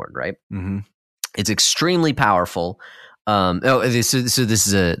energy sword, right? Mm-hmm. It's extremely powerful. So this is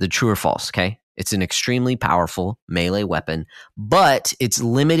the true or false, okay? It's an extremely powerful melee weapon, but it's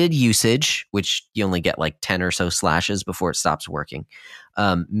limited usage, which you only get 10 or so slashes before it stops working.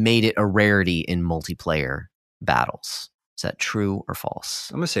 made it a rarity in multiplayer battles. Is that true or false?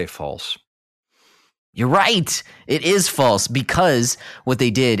 I'm gonna say false. You're right. It is false because what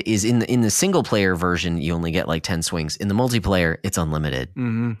they did is in the single player version, you only get like 10 swings. In the multiplayer, it's unlimited.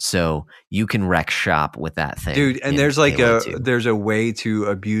 Mm-hmm. So you can wreck shop with that thing. Dude, and there's like Halo 2. there's a way to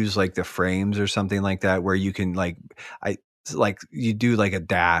abuse like the frames or something like that where you can you do like a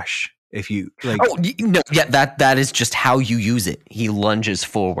dash if you like. Oh, no, yeah, that is just how you use it. He lunges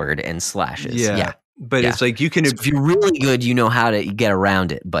forward and slashes. Yeah. But it's like you can. So if you're really good, you know how to get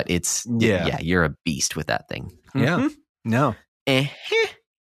around it. But it's you're a beast with that thing. Yeah, Mhm. no, Eh-heh.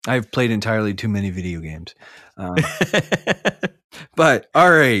 I've played entirely too many video games. But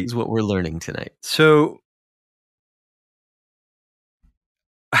all right, is what we're learning tonight. so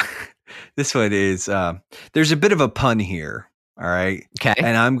this one is there's a bit of a pun here. All right, Okay.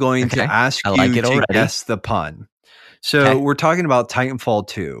 and I'm going to ask I like you it to already. guess the pun. So Okay. we're talking about Titanfall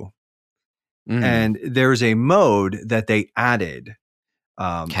 2. Mm. And there's a mode that they added,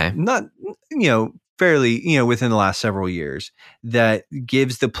 Okay. not, fairly, within the last several years that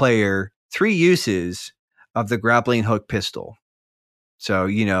gives the player 3 uses of the grappling hook pistol. So,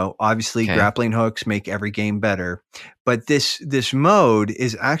 obviously Okay. grappling hooks make every game better, but this mode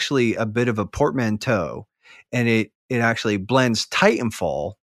is actually a bit of a portmanteau, and it actually blends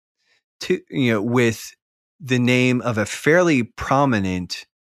Titanfall to, with the name of a fairly prominent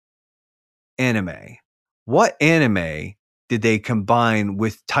anime. What anime did they combine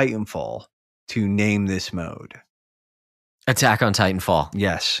with Titanfall to name this mode? Attack on Titanfall.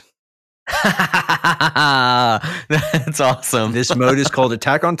 Yes. That's awesome. This mode is called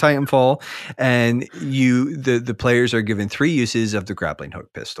Attack on Titanfall, and the players are given 3 uses of the grappling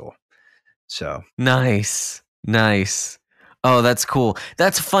hook pistol. So Nice. Oh, that's cool.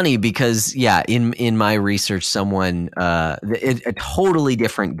 That's funny because in my research, someone a totally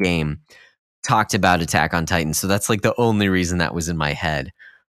different game talked about Attack on Titan. So that's like the only reason that was in my head.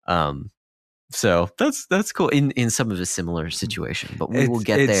 So that's cool in some of a similar situation, but we will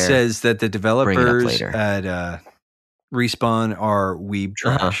get there. It says that the developers later. at Respawn are weeb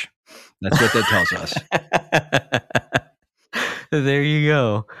trash. That's what that tells us. There you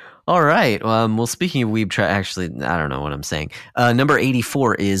go. All right. Well, speaking of weeb trash, actually, I don't know what I'm saying. Number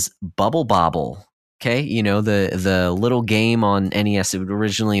 84 is Bubble Bobble. Okay, the little game on NES. It was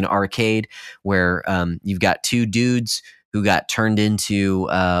originally an arcade where you've got 2 dudes who got turned into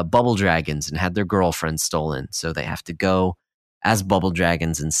bubble dragons and had their girlfriends stolen. So they have to go as bubble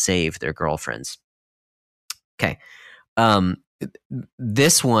dragons and save their girlfriends. Okay,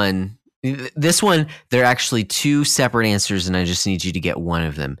 this one, there are actually 2 separate answers, and I just need you to get one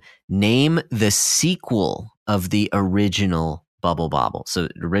of them. Name the sequel of the original Bubble Bobble. So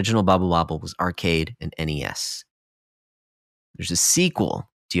the original Bubble Bobble was arcade and NES. There's a sequel.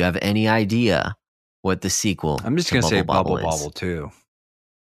 Do you have any idea what the sequel? I'm just going to say Bubble Bobble too.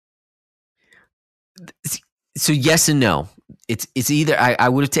 So yes and no. It's either I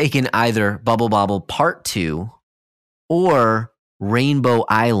would have taken either Bubble Bobble Part 2 or Rainbow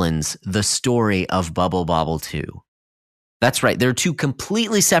Islands: The Story of Bubble Bobble 2. That's right. There are 2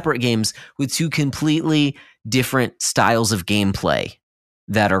 completely separate games with 2 completely different styles of gameplay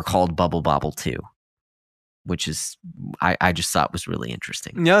that are called Bubble Bobble 2, which is I just thought was really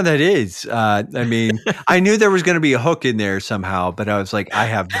interesting. No, that is. I mean, I knew there was going to be a hook in there somehow, but I was like, I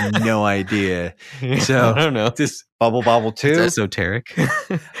have no idea. So I don't know. This Bubble Bobble 2? It's esoteric.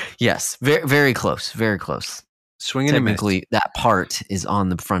 Yes, very, very close. Very close. Swinging and miss. Technically, that part is on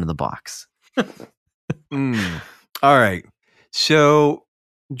the front of the box. All right. So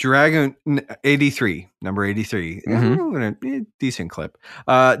Dragon 83, number 83. Decent clip.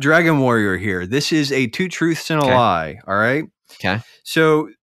 Dragon Warrior here. This is a 2 truths and a lie. All right. Okay. So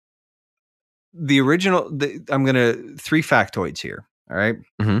the original, I'm going to 3 factoids here. All right.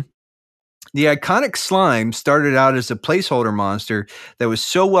 Mm-hmm. The iconic slime started out as a placeholder monster that was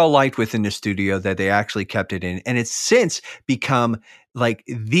so well liked within the studio that they actually kept it in. And it's since become like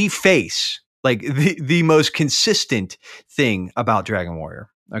the face, like the most consistent thing about Dragon Warrior.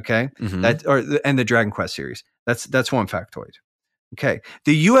 Okay. Mm-hmm. And the Dragon Quest series. That's one factoid. Okay.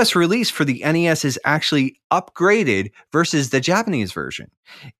 The US release for the NES is actually upgraded versus the Japanese version.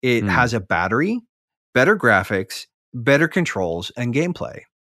 It has a battery, better graphics, better controls, and gameplay.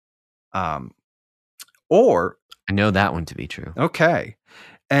 Or I know that one to be true. Okay.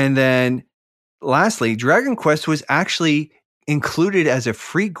 And then lastly, Dragon Quest was actually included as a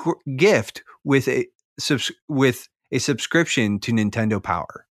free gift with a subscription to Nintendo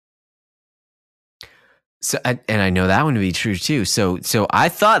Power. So, and I know that one to be true too. So I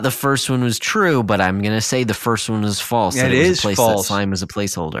thought the first one was true, but I'm gonna say the first one was false. Yeah, that it was is a place false. That slime was a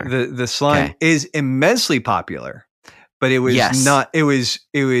placeholder. The slime Okay. is immensely popular, but it was Yes. not. It was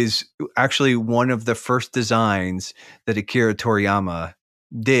actually one of the first designs that Akira Toriyama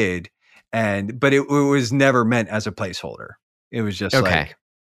did, but it was never meant as a placeholder. It was just like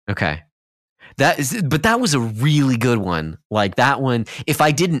Okay. But that was a really good one. Like that one, if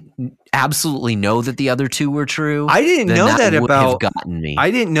I didn't absolutely know that the other two were true, I didn't then know that would have about. gotten me.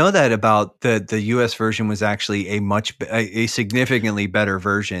 I didn't know that about the US version was actually a significantly better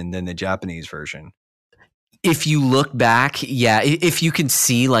version than the Japanese version. If you look back, yeah, if you can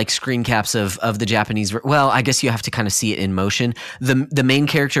see like screen caps of the Japanese, well, I guess you have to kind of see it in motion. The main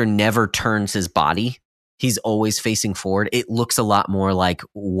character never turns his body. He's always facing forward. It looks a lot more like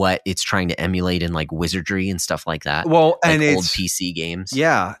what it's trying to emulate in like Wizardry and stuff like that. Well, like and old it's PC games.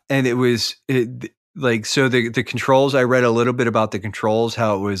 Yeah, and like so the controls. I read a little bit about the controls.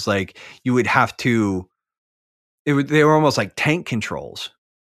 How it was like you would have to. They were almost like tank controls.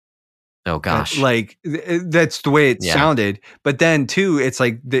 Oh gosh, like that's the way it sounded. But then too, it's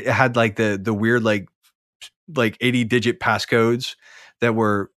like it had like the weird like 80-digit passcodes that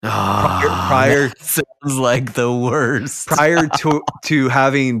were prior sounds like the worst. prior to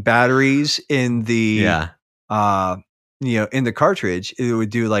having batteries in the in the cartridge. It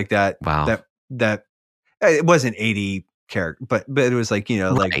would do like that. Wow. That it wasn't 80 character, but it was like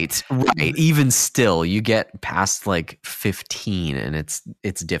right. Even still, you get past like 15, and it's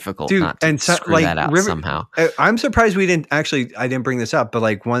difficult not to screw that out somehow. I'm surprised I didn't bring this up, but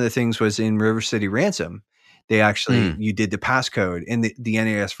like one of the things was in River City Ransom. They actually, you did the passcode in the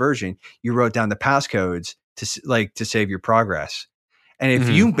NES version. You wrote down the passcodes to save your progress. And if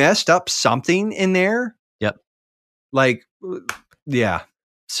you messed up something in there,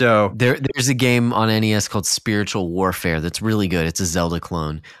 So there's a game on NES called Spiritual Warfare that's really good. It's a Zelda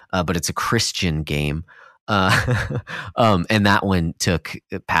clone, but it's a Christian game. And that one took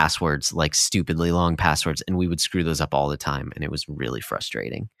passwords, like stupidly long passwords, and we would screw those up all the time, and it was really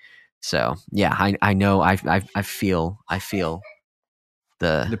frustrating. So yeah, I know I feel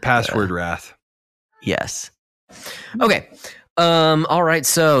the password wrath. Yes. Okay. All right.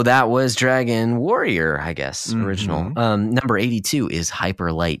 So that was Dragon Warrior, I guess, original. Number 82 is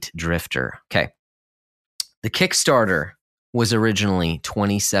Hyper Light Drifter. Okay. The Kickstarter was originally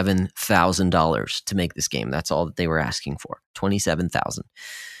 $27,000 to make this game. That's all that they were asking for. $27,000.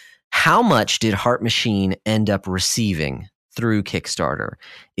 How much did Heart Machine end up receiving through Kickstarter?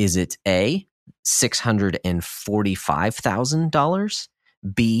 Is it A, $645,000,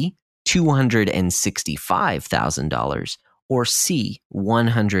 B, $265,000, or C,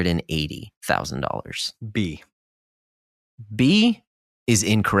 $180,000? B is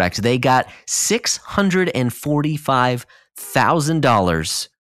incorrect. They got $645,000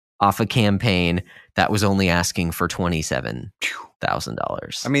 off a campaign that was only asking for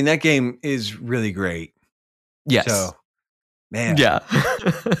 $27,000. I mean, that game is really great. Yes. So, man. Yeah.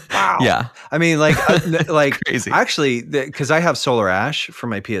 Wow. Yeah. I mean, like crazy. Actually, because I have Solar Ash for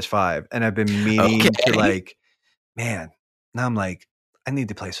my PS5, and I've been meaning to man. Now I'm like, I need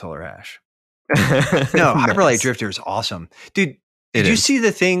to play Solar Ash. No, Hyper Light Drifter is awesome, dude. Did you see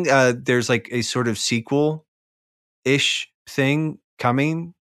the thing? There's like a sort of sequel-ish thing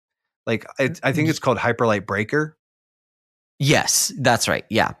coming. Like I think it's called Hyper Light Breaker. Yes, that's right.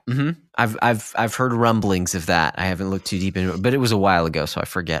 Yeah, I've heard rumblings of that. I haven't looked too deep into it, but it was a while ago, so I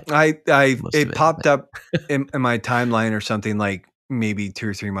forget. It popped up in my timeline or something like maybe 2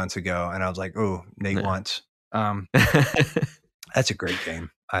 or 3 months ago, and I was like, "Oh, Nate wants." That's a great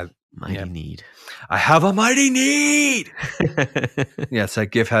game. Mighty Need. I have a mighty need. Yes, that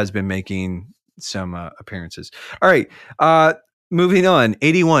GIF has been making some appearances. All right, moving on.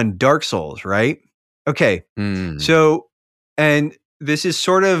 81, Dark Souls. Right? Okay. So, and this is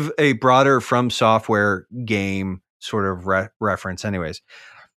sort of a broader From Software game sort of reference, anyways.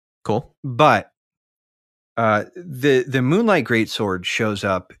 Cool. But the Moonlight Greatsword shows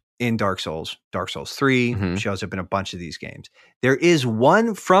up in Dark Souls. Dark Souls 3 shows up in a bunch of these games. There is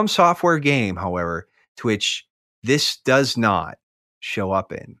one From Software game, however, to which this does not show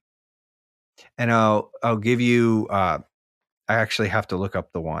up in. And I'll give you I actually have to look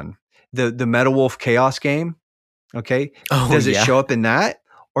up the one. The Metal Wolf Chaos game. Okay. Does it show up in that,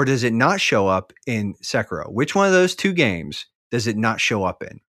 or does it not show up in Sekiro? Which one of those two games does it not show up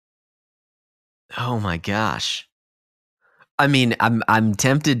in? Oh my gosh. I mean, I'm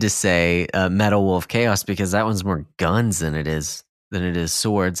tempted to say Metal Wolf Chaos because that one's more guns than it is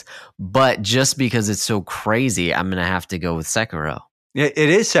swords. But just because it's so crazy, I'm gonna have to go with Sekiro. Yeah, it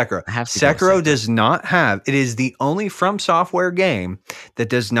is Sekiro. I have to go with Sekiro does not have. It is the only From Software game that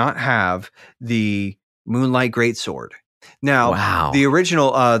does not have the Moonlight Greatsword. Now, Wow. the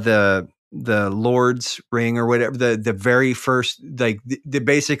original, the Lord's Ring or whatever, the very first, like the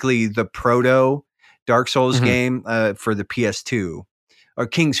basically the proto Dark Souls game for the PS2 or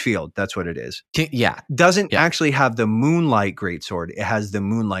King's Field, that's what it is. Yeah, doesn't actually have the Moonlight Greatsword. It has the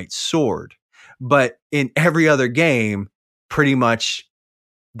Moonlight Sword, but in every other game, pretty much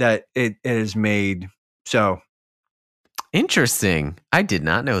that it is made. So interesting. I did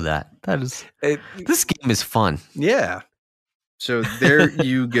not know that. That is this game is fun. Yeah. So there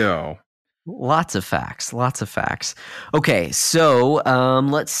you go. Lots of facts. Okay, so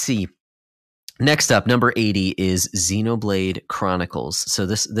let's see. Next up, number 80 is Xenoblade Chronicles. So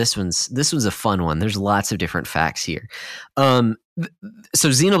this one's a fun one. There's lots of different facts here. So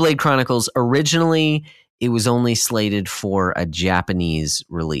Xenoblade Chronicles, originally it was only slated for a Japanese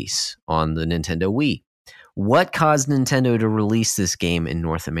release on the Nintendo Wii. What caused Nintendo to release this game in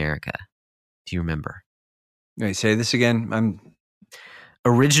North America? Do you remember? Wait, say this again.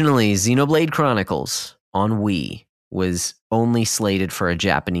 Originally, Xenoblade Chronicles on Wii was only slated for a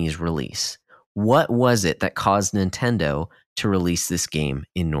Japanese release. What was it that caused Nintendo to release this game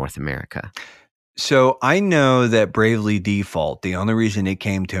in North America? So I know that Bravely Default, the only reason it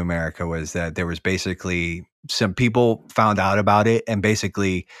came to America was that there was basically some people found out about it and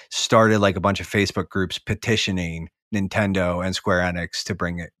basically started like a bunch of Facebook groups petitioning Nintendo and Square Enix to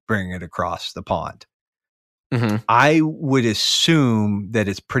bring it across the pond. Mm-hmm. I would assume that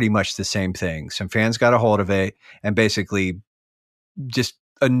it's pretty much the same thing. Some fans got a hold of it and basically just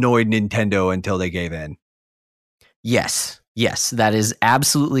annoyed Nintendo until they gave in. Yes, that is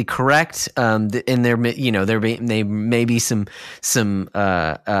absolutely correct. And there may be some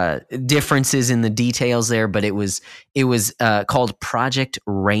differences in the details there, but it was called Project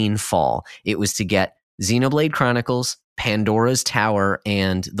Rainfall. It was to get Xenoblade Chronicles, Pandora's Tower,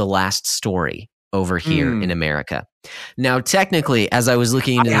 and The Last Story over here in America. Now, technically, as I was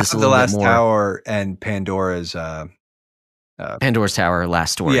looking into this a little bit more, The Last Tower and Pandora's Tower,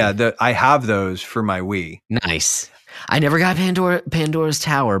 Last Story. Yeah, I have those for my Wii. Nice. I never got Pandora's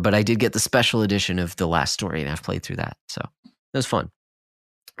Tower, but I did get the special edition of The Last Story, and I've played through that. So it was fun.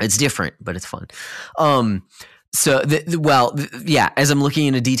 It's different, but it's fun. As I'm looking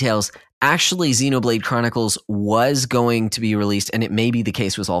into details, actually Xenoblade Chronicles was going to be released, and it may be the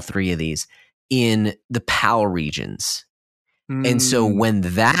case with all three of these, in the PAL regions. And so when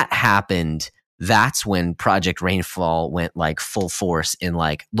that happened, that's when Project Rainfall went like full force in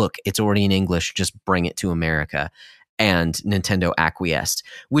like, look, it's already in English, just bring it to America. And Nintendo acquiesced,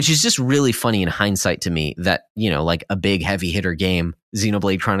 which is just really funny in hindsight to me that, like a big heavy hitter game,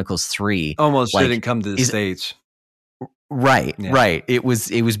 Xenoblade Chronicles 3 almost didn't come to the States. Right. It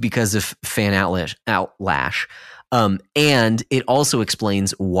was because of fan outlash. And it also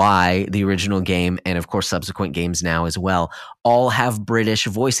explains why the original game, and of course subsequent games now as well, all have British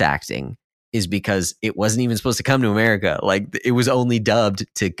voice acting, is because it wasn't even supposed to come to America. Like, it was only dubbed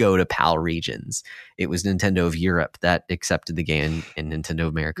to go to PAL regions. It was Nintendo of Europe that accepted the game, and Nintendo of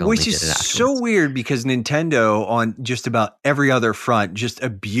America which is so weird because Nintendo on just about every other front just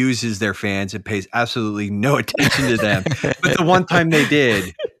abuses their fans and pays absolutely no attention to them. But the one time they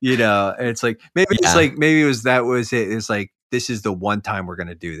did, it's like maybe that was it. It's like, this is the one time we're going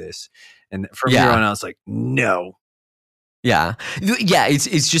to do this, and from here on out, it's like no. Yeah.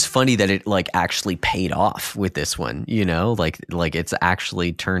 It's just funny that it like actually paid off with this one, like it's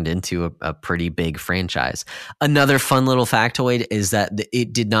actually turned into a pretty big franchise. Another fun little factoid is that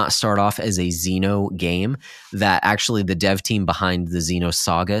it did not start off as a Xeno game. That actually the dev team behind the Xeno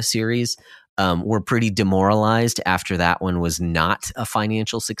Saga series were pretty demoralized after that one was not a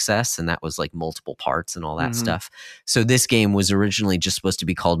financial success, and that was like multiple parts and all that stuff. So this game was originally just supposed to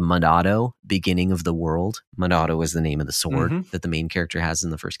be called Monado, Beginning of the World. Monado was the name of the sword that the main character has in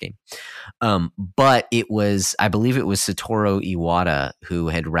the first game. But I believe it was Satoru Iwata who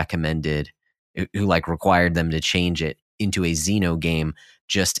had required them to change it into a Xeno game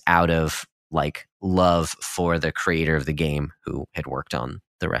just out of like love for the creator of the game who had worked on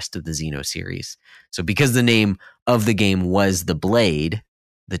the rest of the Xeno series. So because the name of the game was the Blade,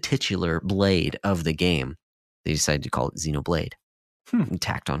 the titular blade of the game, they decided to call it Xenoblade and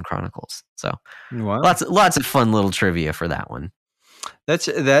tacked on Chronicles. So lots of fun little trivia for that one.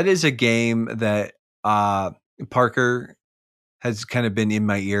 That is a game that Parker has kind of been in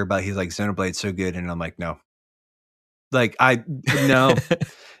my ear about. He's like, Xenoblade's so good, and I'm like, no. Like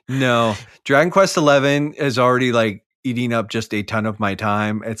no. Dragon Quest 11 is already like eating up just a ton of my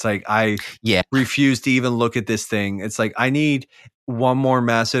time. It's like I refuse to even look at this thing. It's like I need one more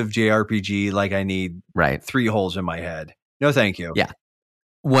massive JRPG, like I need Right. 3 holes in my head. No, thank you. Yeah.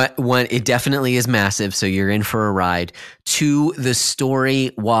 One, it definitely is massive, so you're in for a ride. 2, the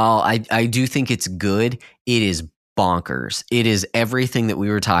story, while I do think it's good, it is bonkers. It is everything that we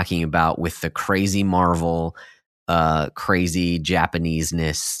were talking about with the crazy Marvel, crazy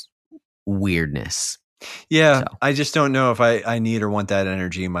Japanese-ness, weirdness. Yeah, So. I just don't know if I need or want that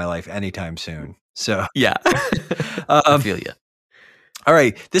energy in my life anytime soon. So yeah, I feel you. All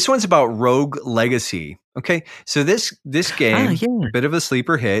right, this one's about Rogue Legacy. Okay, so this game, bit of a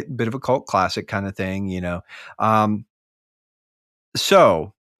sleeper hit, bit of a cult classic kind of thing, you know.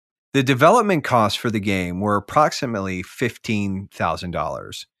 So the development costs for the game were approximately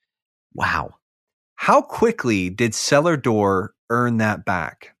 $15,000. Wow. How quickly did Cellar Door earn that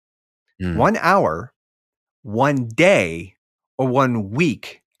back? 1 hour, 1 day, or 1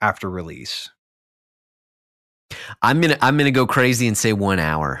 week after release? I'm gonna go crazy and say 1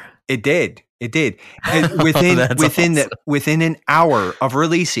 hour. It did. And within an hour of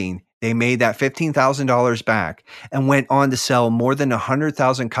releasing, they made that $15,000 back and went on to sell more than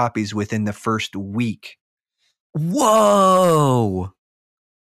 100,000 copies within the first week. Whoa!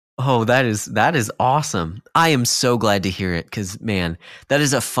 Oh, that is awesome. I am so glad to hear it because, man, that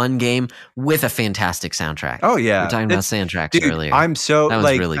is a fun game with a fantastic soundtrack. Oh, yeah. We were talking about soundtracks earlier. I'm so, that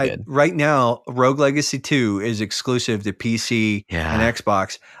was really good. Right now, Rogue Legacy 2 is exclusive to PC and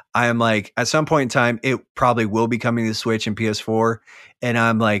Xbox. I am like, at some point in time, it probably will be coming to Switch and PS4. And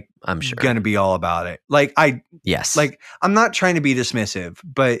I'm like, I'm sure going to be all about it. I'm not trying to be dismissive,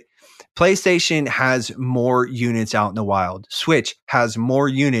 but PlayStation has more units out in the wild. Switch has more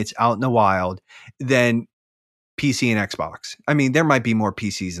units out in the wild than PC and Xbox. I mean, there might be more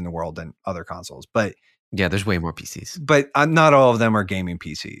PCs in the world than other consoles, but yeah, there's way more PCs. But not all of them are gaming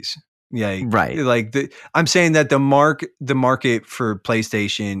PCs. Yeah, right. Like I'm saying that the market for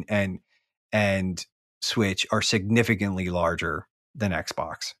PlayStation and Switch are significantly larger than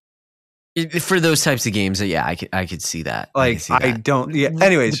Xbox. For those types of games, yeah, I could see that. Like I don't. Yeah.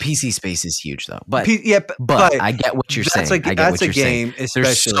 Anyways, the PC space is huge though. But but I get what you're saying. Like, I get that's what a you're game, saying.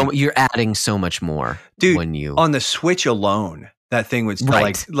 especially you're adding so much more, dude. When you on the Switch alone, that thing would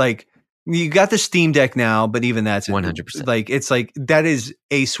still like you got the Steam Deck now, but even that's 100%. Like it's like that is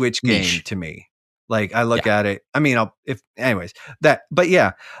a Switch game to me. Like I look at it. I mean, but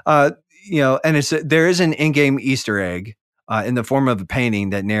yeah, you know, and there is an in-game Easter egg. In the form of a painting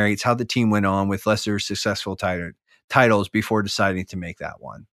that narrates how the team went on with lesser successful titles before deciding to make that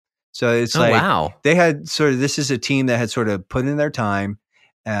one. So it's they had sort of, this is a team that had sort of put in their time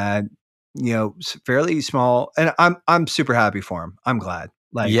and, you know, fairly small. And I'm super happy for them. I'm glad.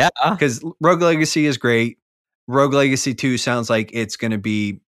 Because Rogue Legacy is great. Rogue Legacy 2 sounds like it's going to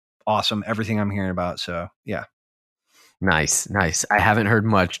be awesome. Everything I'm hearing about. So yeah. Nice. I haven't heard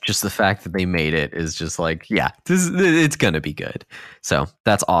much. Just the fact that they made it is just like, it's going to be good. So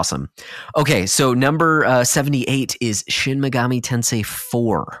that's awesome. Okay, so number 78 is Shin Megami Tensei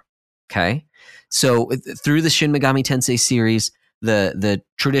 4. Okay, so through the Shin Megami Tensei series, the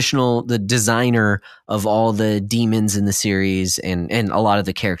designer of all the demons in the series and a lot of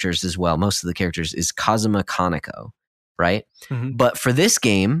the characters as well, most of the characters, is Kazuma Kaneko, right? Mm-hmm. But for this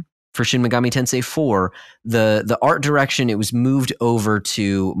game, for Shin Megami Tensei 4, the art direction, it was moved over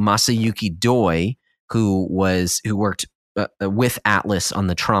to Masayuki Doi, who worked with Atlas on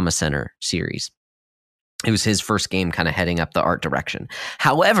the Trauma Center series. It was his first game kind of heading up the art direction.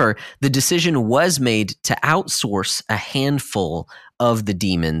 However, the decision was made to outsource a handful of the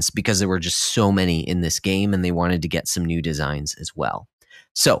demons because there were just so many in this game and they wanted to get some new designs as well.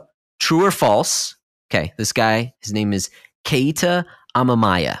 So, true or false? Okay, this guy, his name is Keita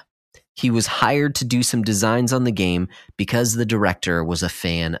Amamiya. He was hired to do some designs on the game because the director was a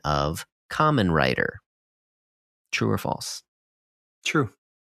fan of Kamen Rider. True or false? True.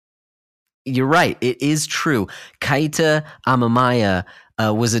 You're right. It is true. Keita Amamiya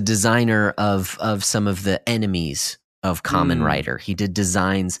was a designer of some of the enemies of Kamen Rider. He did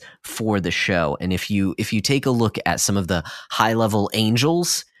designs for the show. And if you take a look at some of the high-level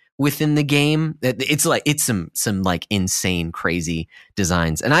angels within the game, it's some like insane, crazy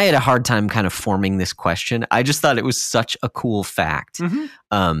designs. And I had a hard time kind of forming this question. I just thought it was such a cool fact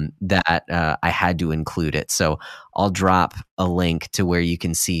that I had to include it. So I'll drop a link to where you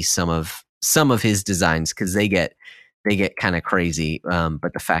can see some of his designs because they get kind of crazy.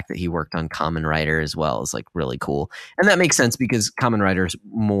 But the fact that he worked on Kamen Rider as well is like really cool, and that makes sense because Kamen Rider is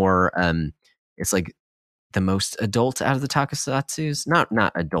more. It's like the most adult out of the tokusatsus, not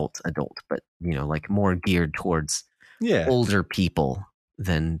adult, but you know, like more geared towards older people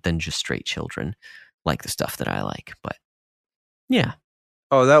than just straight children, like the stuff that I like. But Yeah.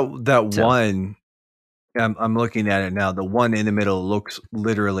 Oh, that So- one. I'm looking at it now. The one in the middle looks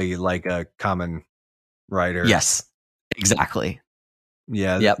literally like a Kamen Rider. Yes. Exactly.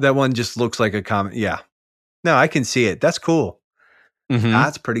 Yeah. Yep. That one just looks like a Kamen. Yeah. No, I can see it. That's cool. Mhm.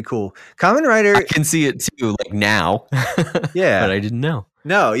 That's pretty cool. Kamen Rider. I can see it too, like now. Yeah. But I didn't know.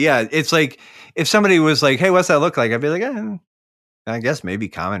 No, yeah. It's like if somebody was like, "Hey, what's that look like?" I'd be like, I guess maybe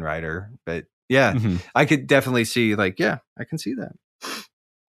Kamen Rider. But yeah, Mhm. I could definitely see like, yeah, I can see that.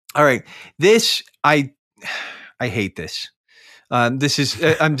 All right. This, I hate this. This is,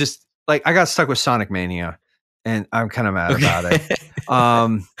 I'm just like, I got stuck with Sonic Mania and I'm kind of mad about it.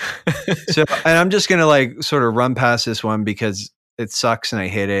 So, and I'm just going to like sort of run past this one because it sucks and I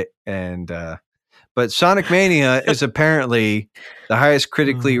hate it. And, but Sonic Mania is apparently the highest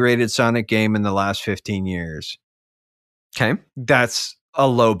critically rated Sonic game in the last 15 years. Okay. That's a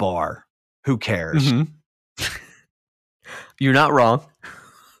low bar. Who cares? Mhm. You're not wrong.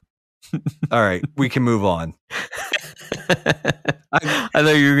 All right, we can move on. I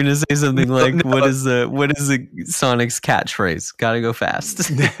thought you were going to say something No, like, no. what is the Sonic's catchphrase? Gotta go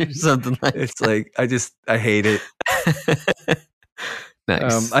fast. Or something like It's like, I hate it.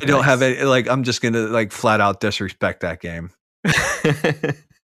 Nice. I don't have it. Like, I'm just going to like flat out disrespect that game.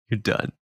 You're done.